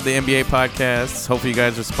this out, the NBA podcast. Hopefully you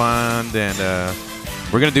guys respond, and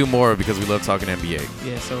we're going to do more because we love talking NBA.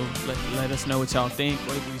 Yeah, so let us know what y'all think,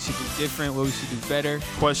 what we should do different, what we should do better.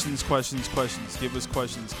 Questions. Give us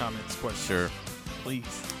questions, comments, questions. Sure.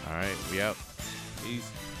 Please. All right, we out.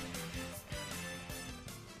 Peace.